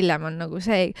aastat hiljem on nagu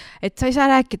see, et sa ei saa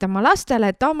rääkida oma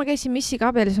lastele, et ma käisin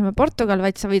missiga abielusime Portugal,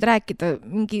 vaid sa võid rääkida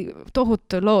mingi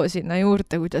tohutu loo sinna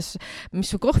juurde,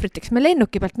 mis su kohvriteks, me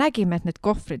lennuki pealt nägime, et need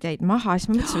kohvrid jäid maha,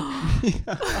 siis me mõtlesime,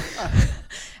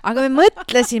 aga me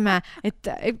mõtlesime, et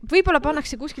võib-olla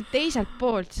pannakse kuskil teiselt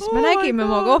poolt, sest me nägime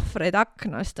oma kohvreid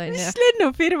aknast, on ju. Mis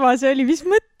lennufirma see oli, mis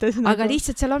mõttes? Aga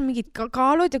lihtsalt seal on mingid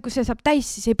kaalud ja kui see saab täis,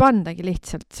 siis ei pandagi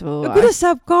lihtsalt su... No, kuidas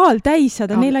saab kaal täis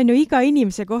saada? Neil on ju iga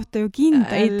inimese kohta ju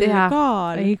kindel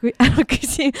kaal. Ära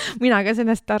küsi, mina ka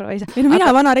sellest aru ei saa. Mina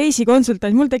vana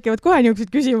reisikonsultant, mul tekivad kohe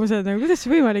niisugused küsimused, nagu kuidas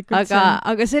see võimalik üldse on?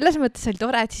 Aga selles mõttes oli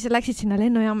tore, et siis sa läksid sinna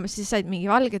lennujaama, siis said mingi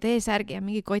valge T-särgi ja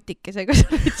mingi kotikese, kus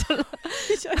olid sul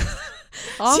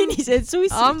sinised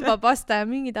sussid. Hambapasta ja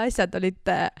mingid asjad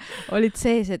olid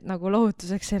sees, et nagu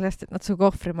lohutuseks sellest, et nad su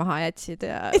kohvri maha jätsid.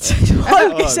 Et see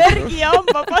valge särgi ja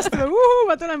hambapasta,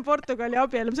 ma tulen Portugali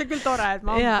abiellum, see on küll tore, et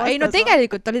ma hambapasta ei, no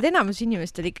tegelikult olid enamus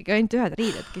inimestel ikkagi ainult ühed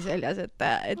riidedki seljas,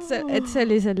 et see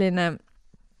oli selline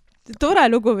tore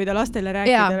lugu, mida lastele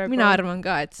rääkida. Ja, mina arvan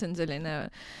ka, et see on selline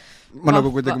ma nagu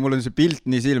kuidagi, mul on see pilt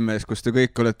nii silme ees, kus te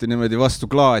kõik olete niimoodi vastu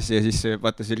klaasi ja siis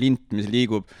vaata see lint, mis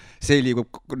liigub, see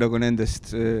liigub nagu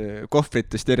nendest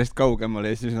kohvritest järjest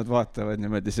kaugemale ja siis nad vaatavad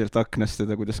niimoodi sealt aknast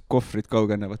seda, kuidas kohvrid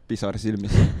kaugenevad pisar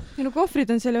silmis. Minu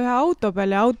kohvrid on selle ühe auto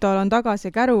peal ja autol on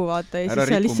tagasi käru, vaata, ja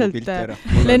siis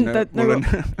lihtsalt lendad nagu...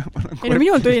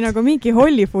 Minul tuli nagu mingi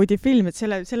Hollywoodi film, et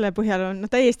selle põhjal on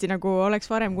täiesti nagu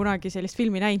oleks varem kunagi sellist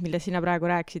filmi näinud, mille sina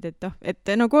praegu rääkisid,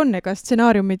 et nagu on, ega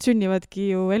stsenaariumid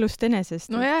sünnivadki ju elust enesest.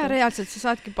 No jah, reaalselt sa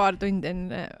saadki paar tundi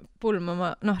enne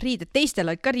pulmama, riided, teistel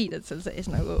olid ka riided seal sees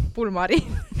nagu pulmariid,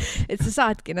 et sa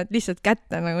saadki nad lihtsalt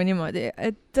kätte nagu niimoodi,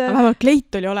 et... Aga vähemalt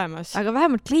kleit oli olemas. Aga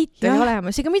vähemalt kleit oli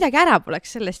olemas, ega midagi ära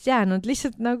poleks sellest jäänud,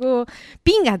 lihtsalt nagu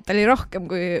pinget oli rohkem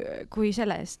kui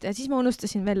selle eest. Ja siis ma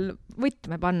unustasin veel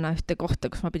võtme panna ühte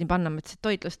kohta, kus ma pidin panna, et see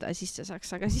toitlustaja sisse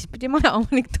saaks, aga siis pidi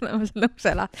majaomanik tulema selle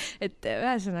uksela, et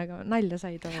ühesõnaga nalja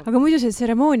sai too. Aga muidu see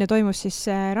tseremoonia toimus siis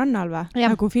rannal või?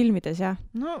 Nagu filmides, jah?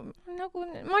 No nagu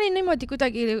ma olin niimoodi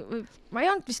kuidagi, ma ei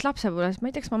olnud vist lapsepõlves, ma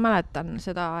ei tea, kas ma mäletan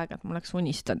seda aega, et ma oleks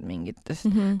unistanud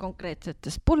mingitest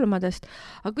konkreetsetest pulmadest,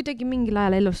 aga kuidagi mingil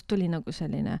ajal elust tuli nagu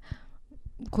selline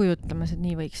kujutlemas, et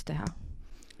nii võiks teha.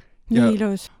 Nii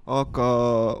ilus. Aga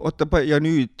oota, ja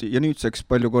nüüdseks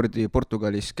palju kordi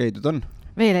Portugalis käidud on?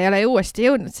 Veel ei ole uuesti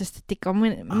jõudnud, sest et ikka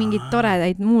mingid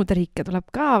toredaid muud riike tuleb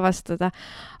ka avastada,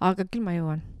 aga küll ma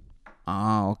jõuan.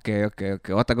 Okei.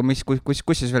 Oota, aga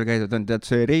kus siis veel käidud on? Tead,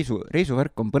 see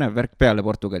reisuvärk on põnev värk peale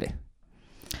Portugali.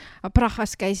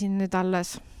 Prahas käisin nüüd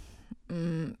alles.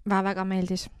 Väga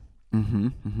meeldis.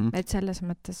 Et selles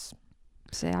mõttes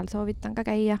seal soovitan ka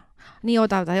käia. Nii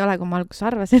odav ta ei ole, kui ma alguses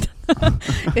arvasin.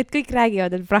 Et kõik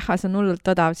räägivad, et Prahas on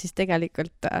hullult odav, siis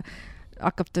tegelikult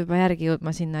hakkab ta juba järgi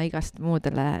jõudma sinna igast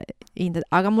muudele hindad.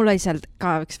 Aga mul oli seal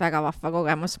ka üks väga vahva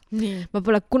kogemus. Ma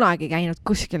pole kunagi käinud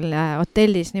kuskil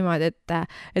hotellis niimoodi,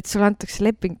 et sulle antakse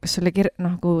leping, kus sulle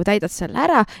nagu täidad selle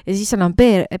ära ja siis seal on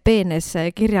peenes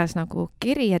kirjas nagu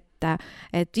kiri, et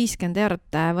 50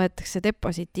 eurot võetakse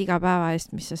deposiiti iga päeva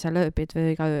eest, mis sa seal ööbid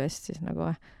või iga öö eest siis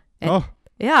nagu.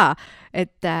 Jaa,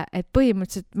 et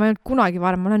põhimõtteliselt ma ei olnud kunagi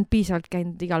varem, ma olen piisavalt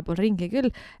käinud igal pool ringi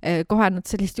küll, kohanud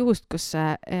sellist juhust, kus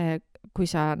kui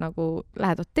sa nagu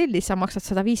lähed hotelli, sa maksad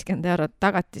 150 eurot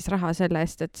tagatisraha selle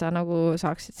eest, et sa nagu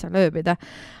saaksid seal ööbida.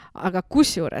 Aga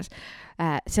kusjuures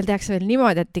seal tehakse veel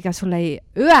niimoodi, et iga sulle ei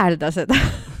öelda seda.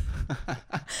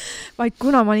 Vaid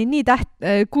kuna ma olin nii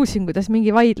kuulsin, kuidas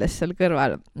mingi vaidles seal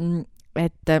kõrval,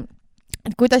 et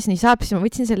kuidas nii saab, siis ma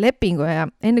võtsin selle lepingu ja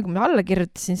enne kui ma alla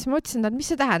kirjutasin, siis ma mõtlesin, et mis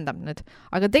see tähendab nüüd.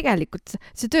 Aga tegelikult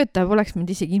see töötaja poleks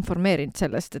mind isegi informeerinud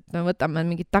sellest, et me võtame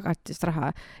mingit tagatisraha.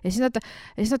 Ja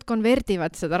siis nad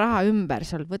konverdivad seda raha ümber,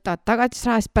 seal võtavad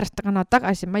tagatisraha, siis pärast kannavad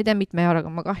tagasi. Ma ei tea, mitme euroga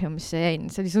ma kahjumisse jäin.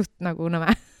 See oli suht nagu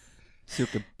nõme.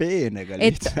 Siuke peenega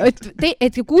lihtsalt.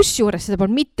 Et kusjuures seda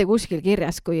pole mitte kuskil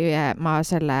kirjas, kui ma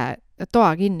selle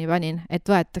toa kinni panin, et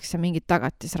võetakse mingit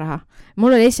tagatisraha.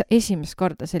 Mul oli esimest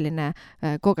korda selline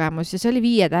kogemus ja see oli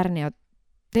 5 tärni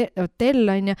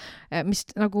hotell on ju, mis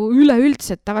nagu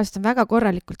üleüldse, et tavaliselt on väga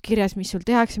korralikult kirjas, mis sul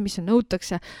tehakse, mis sul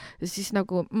nõutakse, siis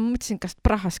nagu mõtlesin, kas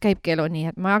Prahas käibki elu nii,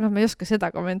 et ma ei oska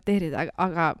seda kommenteerida,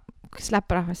 aga kes läheb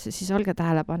Prahasse, siis olge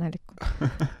tähelepanelikud.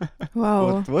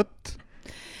 Wow. Vot.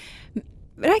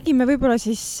 Räägime võib-olla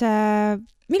siis,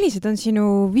 millised on sinu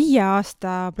 5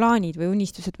 aasta plaanid või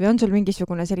unistused või on sul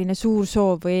mingisugune selline suur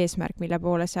soov või eesmärk, mille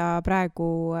poole sa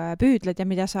praegu püüdled ja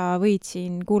mida sa võid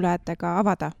siin kuulajatega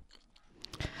avada?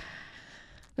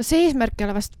 No see eesmärk ei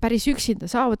ole vast päris üksinda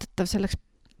saavutatav, selleks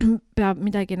peab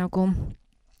midagi nagu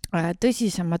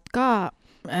tõsisemad ka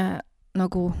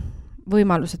nagu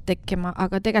võimalused tekkima,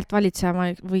 aga tegelikult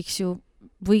valitsema võiks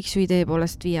ju idee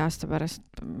poolest 5 aasta pärast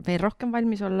veel rohkem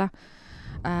valmis olla.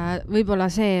 Võib-olla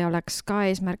see oleks ka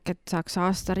eesmärk, et saaks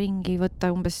aasta ringi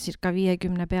võtta umbes circa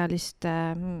 50 pealiste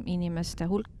inimeste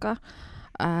hulka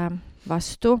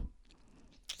vastu.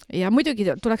 Ja muidugi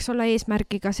tuleks olla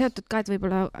eesmärgiga seotud ka, et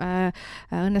võib-olla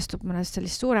õnnestub mõnes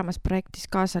sellist suuremas projektis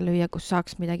kaasa lüüa, kus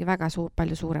saaks midagi väga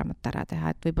palju suuremat ära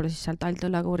teha, et võib-olla siis seal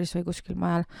Taldõlakuuris või kuskil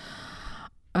majal.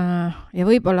 Ja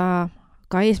võib-olla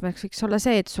ka eesmärk võiks olla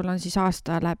see, et sul on siis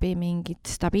aasta läbi mingid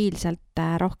stabiilselt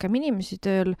rohkem inimesi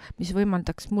tööl, mis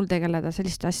võimaldaks mul tegeleda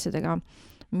selliste asjadega,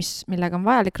 millega on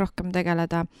vajalik rohkem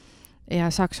tegeleda ja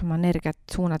saaks oma energiat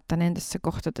suunata nendesse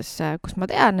kohtadesse, kus ma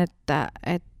tean,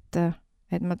 et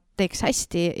ma teeks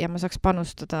hästi ja ma saaks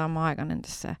panustada oma aega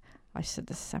nendesse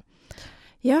asjadesse.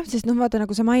 Jah, sest vaata,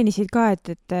 nagu sa mainisid ka,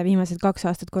 et viimased 2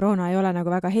 aastat koroona ei ole nagu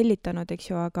väga hellitanud, eks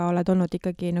ju, aga oled olnud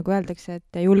ikkagi, nagu öeldakse,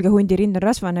 et julge hundi rind on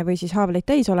rasvane või siis haavleid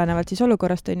täis, olenevalt siis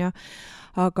olukorrast, on ju.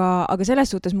 Aga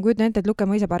selles suhtes ma kujutan ette, et Luke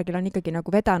mõisapargil on ikkagi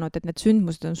nagu vedanud, et need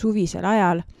sündmused on suvisel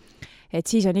ajal, et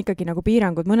siis on ikkagi nagu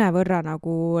piirangud mõnevõrra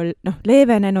nagu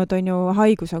leevenenud, on ju,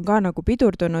 haigus on ka nagu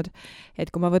pidurdunud, et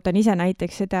kui ma võtan ise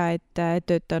näiteks seda, et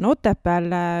töötan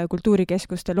Otepääl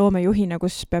kultuurikeskuste loomejuhina,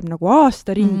 kus peab nagu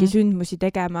aasta ringi sündmusi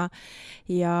tegema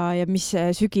ja mis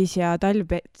sügis ja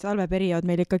talveperiood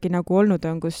meil ikkagi nagu olnud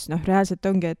on, kus reaalselt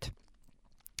ongi, et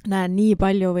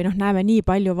näeme nii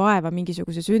palju vaeva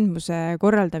mingisuguse sündmuse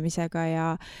korraldamisega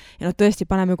ja tõesti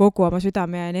paneme kogu oma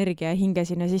südame ja energia ja hinge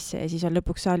sinna sisse ja siis on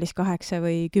lõpuks saalis 8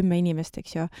 või 10 inimest,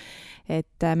 eks ju.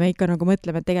 Et me ikka nagu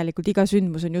mõtleme, et tegelikult iga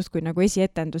sündmus on justkui nagu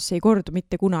esietendus, see ei kordu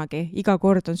mitte kunagi, iga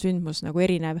kord on sündmus nagu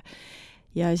erinev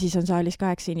ja siis on saalis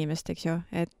 8 inimest, eks ju,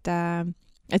 et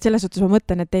selles suhtes ma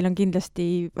mõtlen, et teil on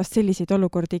kindlasti vast selliseid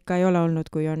olukordi ikka ei ole olnud,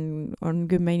 kui on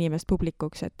 10 inimest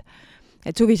publikuks, et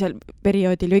suvisel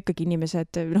perioodil ju ikkagi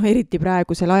inimesed, eriti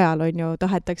praegusel ajal on ju,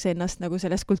 tahetakse ennast nagu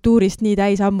sellest kultuurist nii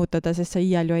täis ammutada, sest sa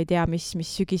iial ju ei tea, mis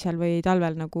sügisel või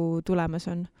talvel nagu tulemas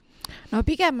on. No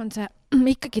pigem on see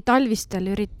ikkagi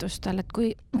talvistel üritustel, et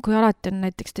kui alati on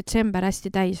näiteks detsember hästi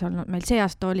täis olnud, meil see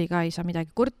aasta oli ka, ei saa midagi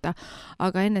kurta,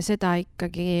 aga enne seda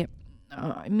ikkagi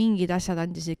mingid asjad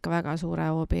andis ikka väga suure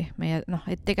hoobi meie,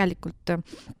 et tegelikult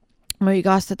me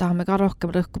iga aasta tahame ka rohkem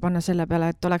rõhku panna selle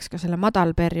peale, et oleks ka selle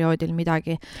madalperioodil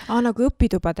midagi. Nagu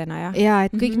õpitubadena, jah? Ja,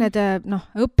 et kõik need,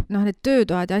 need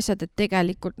töötoad ja asjad, et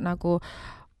tegelikult nagu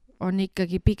on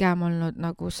ikkagi pigem olnud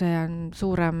nagu see on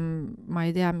suurem, ma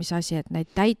ei tea, mis asi, et neid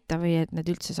täita või et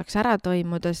need üldse saaks ära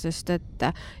toimuda, sest et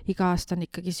iga aasta on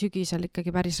ikkagi sügisel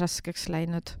ikkagi päris raskeks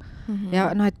läinud.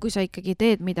 Ja et kui sa ikkagi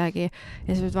teed midagi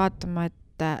ja sa pead vaatama,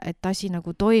 et asi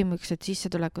nagu toimuks, et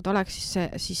sissetulekud oleks,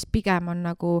 siis pigem on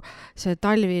nagu see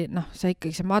talvi, see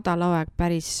ikkagi see madal aeg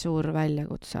päris suur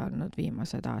väljakutse olnud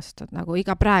viimased aastad. Nagu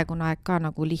iga praegune aeg ka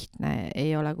nagu lihtne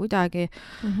ei ole kuidagi,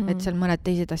 et seal mõned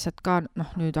teised asjad ka,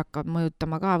 nüüd hakkab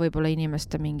mõjutama ka võib-olla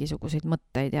inimeste mingisuguseid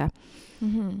mõtteid ja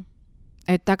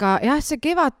et aga jah, see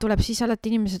kevad tuleb, siis alati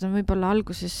inimesed on võib-olla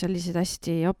alguses sellised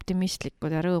hästi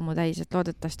optimistlikud ja rõõmu täis, et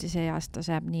loodetavasti see aasta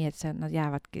see jääb nii, et nad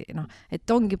jäävadki,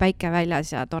 et ongi päike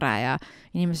väljas ja tore ja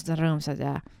inimesed on rõõmsad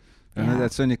ja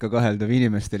see on ikka kaheldav,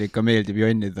 inimestel ikka meeldib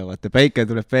jonnida, vaata, päike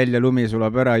tuleb välja, lumi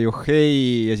sulab ära,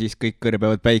 juhhei, ja siis kõik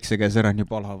kõrbevad päikse käes ära, nii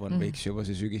palav on, võiks juba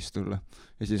see sügis tulla.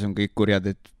 Ja siis on kõik kurjad,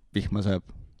 et vihma sajab.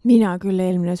 Mina küll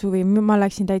eelmine suvi, ma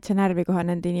läksin täitsa närvi kohe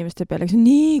nende inimeste peale, kes on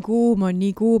nii kuum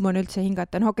on üldse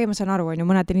hingata. Okei, ma saan aru, on ju,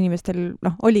 mõnedel inimestel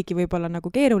oligi võib-olla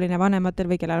nagu keeruline vanematel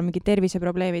või kellel on mingid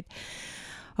terviseprobleemid.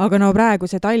 Aga praegu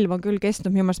see talv on küll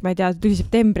kestnud, minu meelest ma ei tea, tuli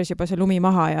septembris juba see lumi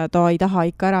maha ja ta ei taha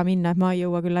ikka ära minna, et ma ei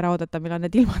jõua küll ära oodata, millal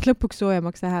need ilmad lõpuks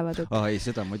soojemaks lähevad. Ei,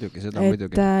 seda muidugi.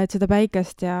 Et seda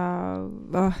päikest ja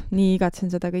nii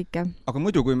igatsen seda kõike. Aga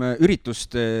muidu, kui me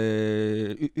üritustest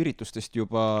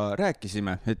juba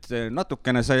rääkisime, et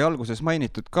natukene sai alguses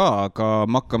mainitud ka, aga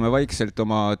me hakkame vaikselt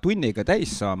oma tunniga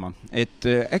täis saama, et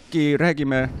äkki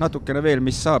räägime natukene veel,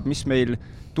 mis saab, mis meil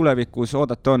tulevikus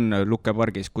oodata on Luke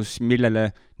pargis,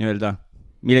 mille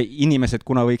inimesed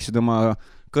kuna võiksid oma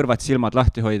kõrvad silmad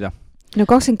lahti hoida? No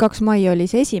 22. mai oli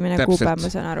see esimene Täpselt. kuupäev, ma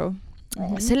saan aru.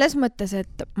 Selles mõttes,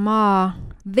 et ma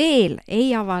veel ei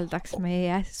avaldaks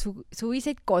meie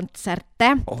suviseid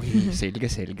kontserte. Oi,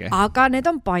 selge. Aga need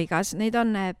on paigas, neid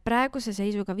on praeguse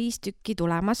seisuga 5 tükki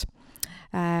tulemas.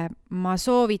 Ma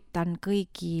soovitan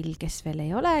kõigil, kes veel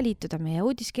ei ole, liituda meie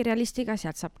uudiskirjalistiga,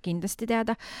 sealt saab kindlasti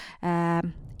teada.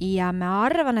 Ja ma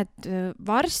arvan, et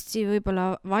varsti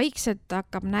võib-olla vaikselt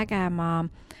hakkab nägema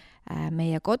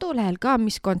meie kodulehel ka,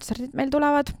 mis kontserdid meil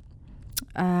tulevad.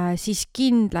 Siis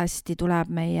kindlasti tuleb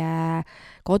meie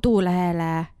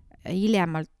kodulehele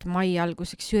hiljemalt mai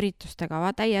alguseks üritustega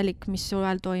täielik, mis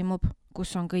suvel toimub,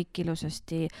 kus on kõik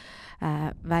ilusasti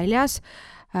väljas.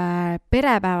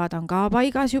 Perepäevad on ka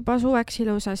paigas juba suveks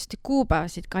ilusasti,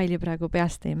 kuupäevasid Kaili praegu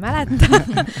peast ei mäleta,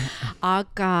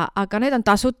 aga need on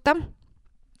tasuta,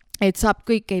 et saab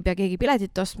kõik, ei pea keegi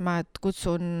piletit ostma, et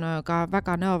kutsun ka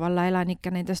väga Nõo valla elanikke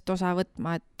nendest osa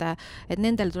võtma, et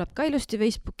nendel tuleb ka ilusti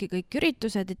Facebooki kõik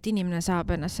üritused, et inimene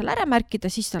saab ennast seal ära märkida,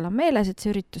 siis tal on meeles, et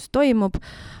see üritus toimub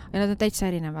ja nad on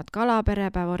täitsa erinevad.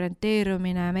 Kalaperepäev,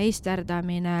 orienteerumine,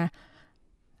 meisterdamine,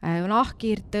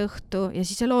 nahkhiirte õhtu ja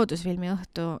siis see loodusfilmi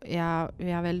õhtu ja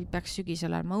veel peaks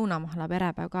sügisel olema õunamahla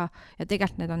perepäev ka ja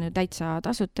tegelikult need on ju täitsa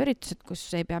tasuta üritused, kus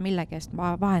ei pea millegi eest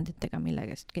vahenditega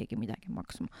millegi eest keegi midagi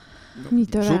maksma. Nii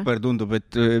tore. Super, tundub,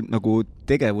 et nagu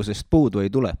tegevusest puudu ei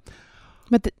tule.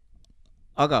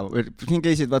 Aga siin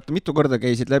käisid, vaata, mitu korda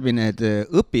käisid läbi need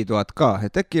õpitoad ka,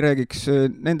 et äkki räägiks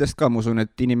nendest ka, ma usun,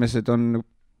 et inimesed on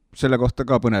selle kohta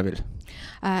ka põnevil?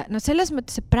 No selles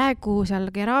mõttes, et praegu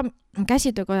seal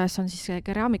käsitöökojas on siis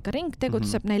keraamikaring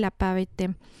tegutseb neljapäeviti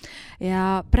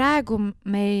ja praegu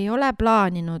me ei ole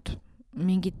plaaninud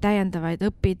mingid täiendavaid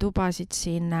õpitubasid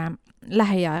siin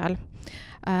lähiajal.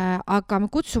 Aga me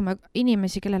kutsume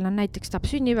inimesi, kellel on näiteks tahab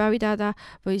sünnipäev pidada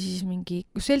või siis mingi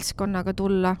seltskonnaga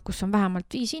tulla, kus on vähemalt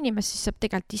 5 inimest, siis saab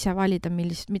tegelikult ise valida,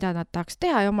 mida nad tahaks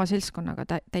teha ja oma seltskonnaga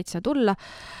täitsa tulla.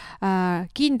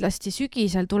 Kindlasti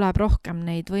sügisel tuleb rohkem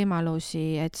neid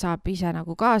võimalusi, et saab ise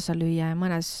nagu kaasa lüüa ja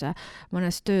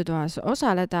mõnes töötoas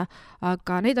osaleda,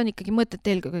 aga neid on ikkagi mõtet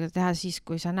eelkõige teha siis,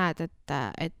 kui sa näed,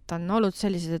 et on olud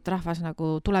sellised, et rahvas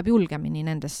nagu tuleb julgemini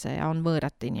nendesse ja on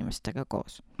võõrate inimestega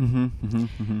koos.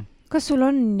 Kas sul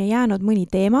on jäänud mõni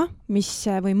teema,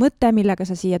 või mõte, millega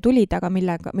sa siia tulid, aga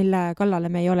mille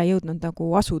kallale me ei ole jõudnud nagu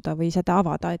asuda või seda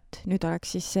avada, et nüüd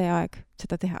oleks siis see aeg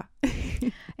seda teha?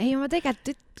 Ei, ma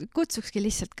tegelikult kutsukski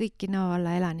lihtsalt kõiki Nõo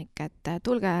valla elanikke, et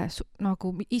tulge,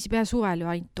 nagu isi pea suvel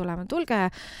ju ainult tulema, tulge,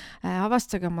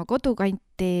 avastage oma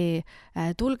kodukanti,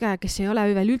 tulge, kes ei ole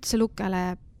veel üldse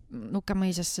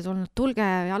Lukkemõisasse tulnud, tulge,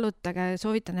 jalutage,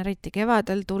 soovitan eriti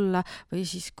kevadel tulla või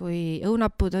siis, kui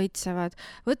õunapud õitsevad,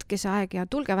 võtke see aeg ja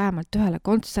tulge vähemalt ühele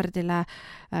kontserdile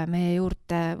meie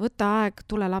juurde, võta aeg,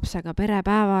 tule lapsega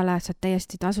perepäevale, saad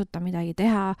täiesti tasuta midagi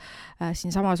teha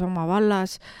siin samas oma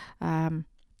vallas.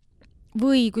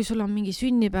 Või kui sul on mingi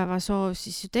sünnipäevasoov,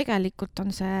 siis ju tegelikult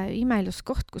on see imeilus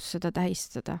koht, kus seda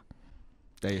tähistada.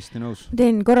 Täiesti nõus.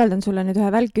 Korraldan sulle nüüd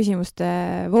ühe välkküsimuste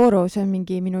vooru, see on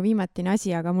mingi minu viimatine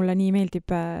asi, aga mulle nii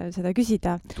meeldib seda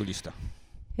küsida. Tulista.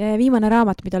 Viimane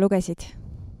raamat, mida lugesid?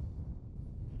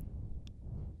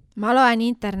 Ma loen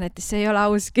internetis, see ei ole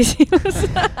aus küsimus.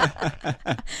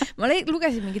 Ma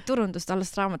lugesin mingit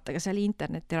turundustalust raamat, aga see oli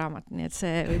internetiraamat, nii et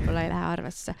see võib-olla ei lähe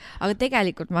arvesse. Aga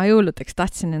tegelikult ma jõuludeks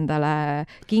tahtsin endale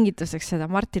kingituseks seda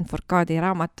Martin Fourcadi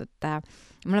raamatut.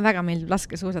 Mulle väga meeldib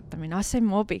laskesuusatamine. See on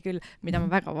mu hobi küll, mida ma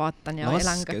väga vaatan ja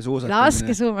elan ka.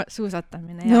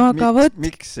 Laskesuusatamine. No, aga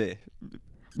miks see?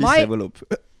 Mis see võlub?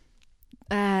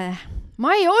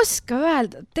 Ma ei oska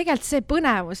öelda, tegelikult see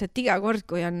põnevus, et iga kord,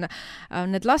 kui on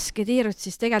need lasketiirud,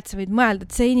 siis tegelikult sa võid mõelda,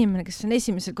 et see inimene, kes on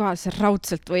esimesel kohal, see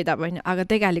raudselt võidab, aga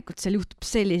tegelikult seal juhtub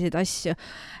selliseid asju.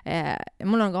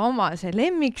 Mul on ka oma see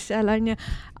lemmik seal,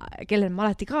 kellel ma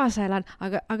alati kaasa elan,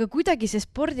 aga kuidagi see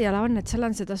spordiala on, et seal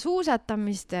on seda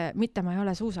suusatamist, mitte ma ei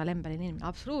ole suusalembeline inimene,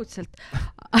 absoluutselt.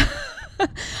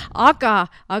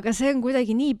 aga see on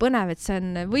kuidagi nii põnev, et see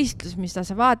on võistlus, mis sa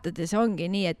vaatad ja see ongi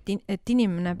nii, et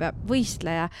inimene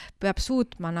võistleja peab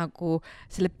suutma nagu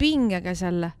selle pingega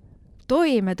seal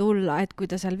toime tulla, et kui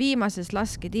ta seal viimases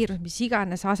lasketiirus, mis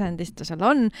iganes asendis ta seal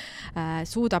on,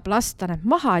 suudab lasta need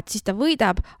maha, et siis ta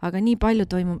võidab, aga nii palju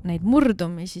toimub neid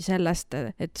murdumisi sellest,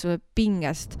 et su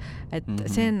pingest, et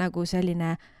see on nagu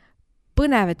selline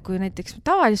põnev, et kui näiteks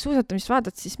tavalist suusatamist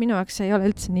vaatad, siis minu jaoks ei ole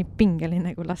üldse nii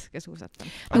pingeline kui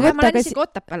laskesuusatamine. Ma lähen isegi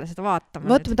Otepääle seda vaatama.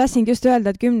 Ma tahtsingi just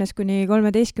öelda, et 10. kuni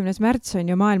 13. märts on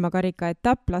ju maailmakarika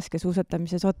etapp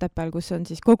laskesuusatamises Otepääl, kus on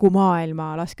siis kogu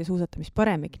maailma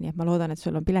laskesuusatamisparemik, nii et ma loodan, et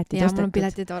sul on piletid ostetud. Ja mul on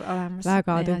piletid olemas.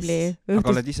 Väga tubli.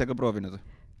 Aga oled ise ka proovinud?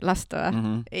 Lasta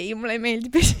või? Ei, mulle ei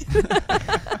meeldi püsida.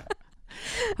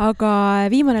 aga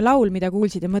viimane laul, mida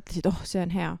kuulsid ja mõtlesid, see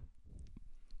on hea?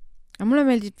 Mulle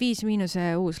meeldib 5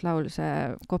 uus laul,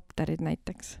 see Kopterid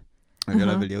näiteks. Ei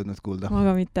ole veel jõudnud kuulda.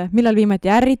 Aga mitte. Millal viimati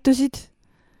ärritusid?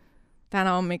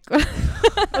 Täna hommikul.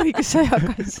 Õigus sa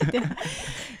jagasid, jah.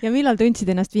 Ja millal tundsid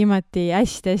ennast viimati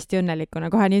hästi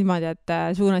õnnelikuna? Kohe niimoodi, et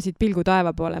suunasid pilgu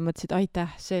taeva poole ja mõtlesid, aitäh,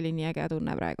 see oli nii äge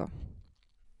tunne praegu.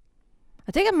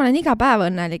 Tegelikult ma olen iga päev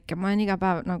õnnelik ja ma olen iga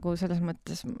päev nagu selles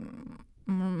mõttes,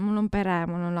 mul on pere,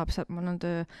 mul on lapsed, mul on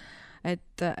töö.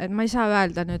 Et ma ei saa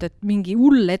öelda nüüd, et mingi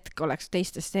hull hetk oleks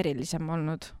teistest erilisem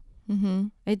olnud.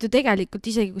 Et ju tegelikult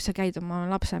isegi, kui sa käid oma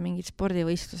lapse mingid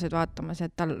spordivõistlused vaatamas,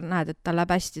 et näed, et ta läheb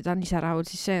hästi, ta on ise rahul,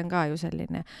 siis see on ka ju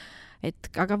selline.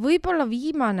 Aga võib-olla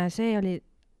viimane see oli,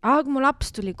 kui mu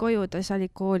laps tuli koju, ta oli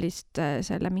koolist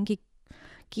selle mingi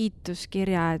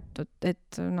kiituskirja,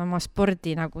 et oma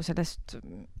spordi nagu sellest,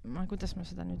 kuidas ma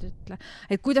seda nüüd ütlen,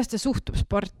 et kuidas ta suhtub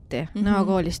sporti,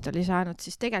 koolist oli saanud,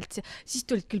 siis tegelikult siis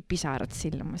tulid küll pisarad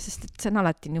silma, sest et see on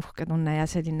alati nuhke tunne ja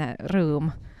selline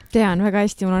rõõm. Tean väga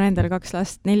hästi, mul on endal 2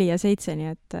 last, 4 ja 7, nii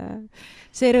et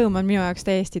see rõõm on minu jaoks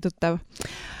täiesti tuttav.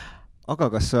 Aga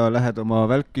kas sa lähed oma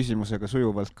välkküsimusega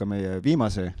sujuvalt ka meie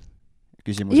viimase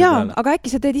küsimuse peale? Aga äkki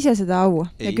sa teed ise seda au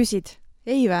ja küsid?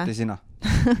 Ei või? Tee sina.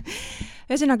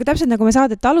 Ühesõnaga, täpselt nagu me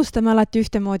saadet alustame alati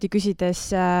ühtemoodi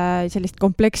küsides sellist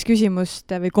kompleksküsimust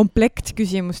või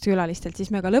komplektküsimust külalistelt, siis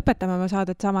me ka lõpetame oma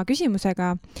saadet sama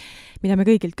küsimusega, mida me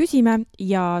kõigilt küsime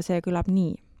ja see kõlab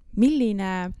nii.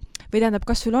 Milline, või tähendab,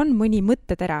 kas sul on mõni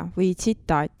mõttetera või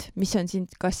tsitaat, mis on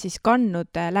sind kas siis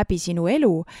kandnud läbi sinu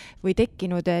elu või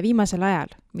tekkinud viimasel ajal,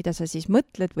 mida sa siis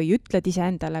mõtled või ütled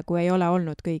iseendale, kui ei ole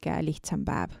olnud kõige lihtsam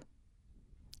päev?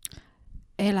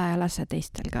 Ela ja lase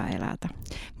teistel ka elada.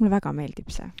 Mulle väga meeldib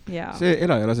see. Ja. See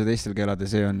ela ja lase teistel ka elada,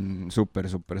 see on super.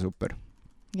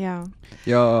 Ja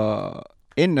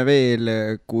enne veel,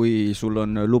 kui sul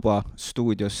on luba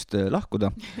stuudiost lahkuda,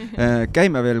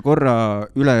 käime veel korra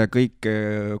üle kõik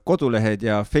kodulehed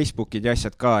ja Facebookid ja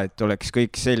asjad ka, et oleks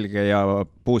kõik selge ja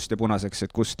puust ja punaseks,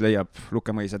 et kust leiab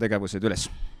Lukemõisa tegevused üles.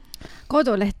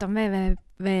 Koduleht on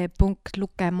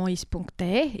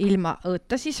www.lukemois.ee ilma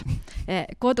õõta siis.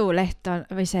 Koduleht on,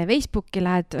 või see Facebooki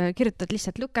lähed, kirjutad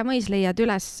lihtsalt Lukemõis, leiad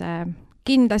üles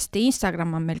kindlasti.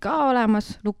 Instagram on meil ka olemas,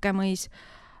 Lukemõis.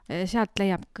 Sealt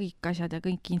leiab kõik asjad ja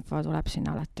kõik info tuleb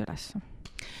sinna alati üles.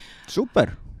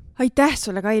 Super! Aitäh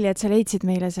sulle, Kaili, et sa leidsid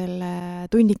meile selle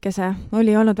tunnikese.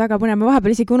 Oli olnud väga põnev. Ma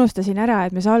vahepeal isegi unustasin ära,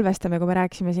 et me salvestame, kui me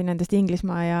rääkisime siin nendest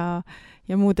Inglismaa ja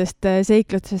muudest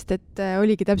seiklustest, et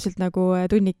oligi täpselt nagu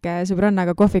tunnike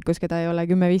sõbrannaga kohvikus, keda ei ole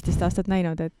 10-15 aastat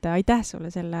näinud. Et aitäh sulle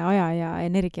selle aja ja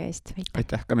energia eest.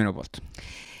 Aitäh ka minu poolt.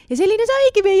 Ja selline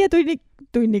saigi meie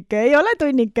tunnike, ei ole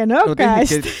tunnike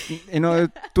nõukest.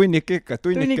 Tunnike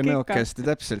nõukest,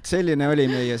 täpselt. Selline oli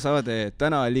meie saade.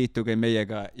 Täna liituge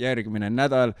meiega järgmine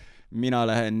nädal. Mina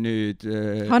lähen nüüd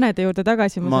hanede juurde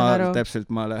tagasi, ma saan aru. Täpselt,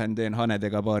 ma lähen teen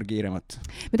hanedega paar kiiremat.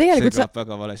 See kõlab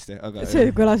väga valesti.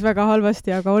 See kõlas väga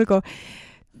halvasti, aga olgu.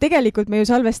 Tegelikult me ju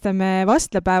salvestame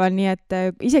vastlapäeval, nii et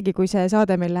isegi kui see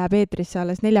saade meil läheb eetrisse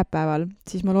alles neljapäeval,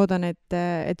 siis ma loodan,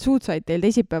 et suud said teil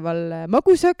teisipäeval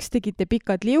magusaks, tegite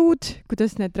pikad liud.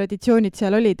 Kuidas need traditsioonid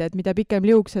seal olid, et mida pikem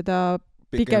liug, seda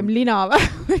pikem lina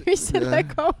või mis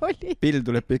sellega oli? Pill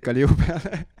tuleb pika liu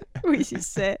peale. Või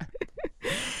siis see.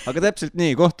 Aga täpselt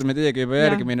nii, kohtume teiega juba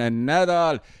järgmine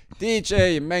nädal.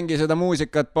 DJ, mängi seda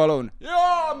muusikat, palun.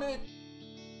 Jaa,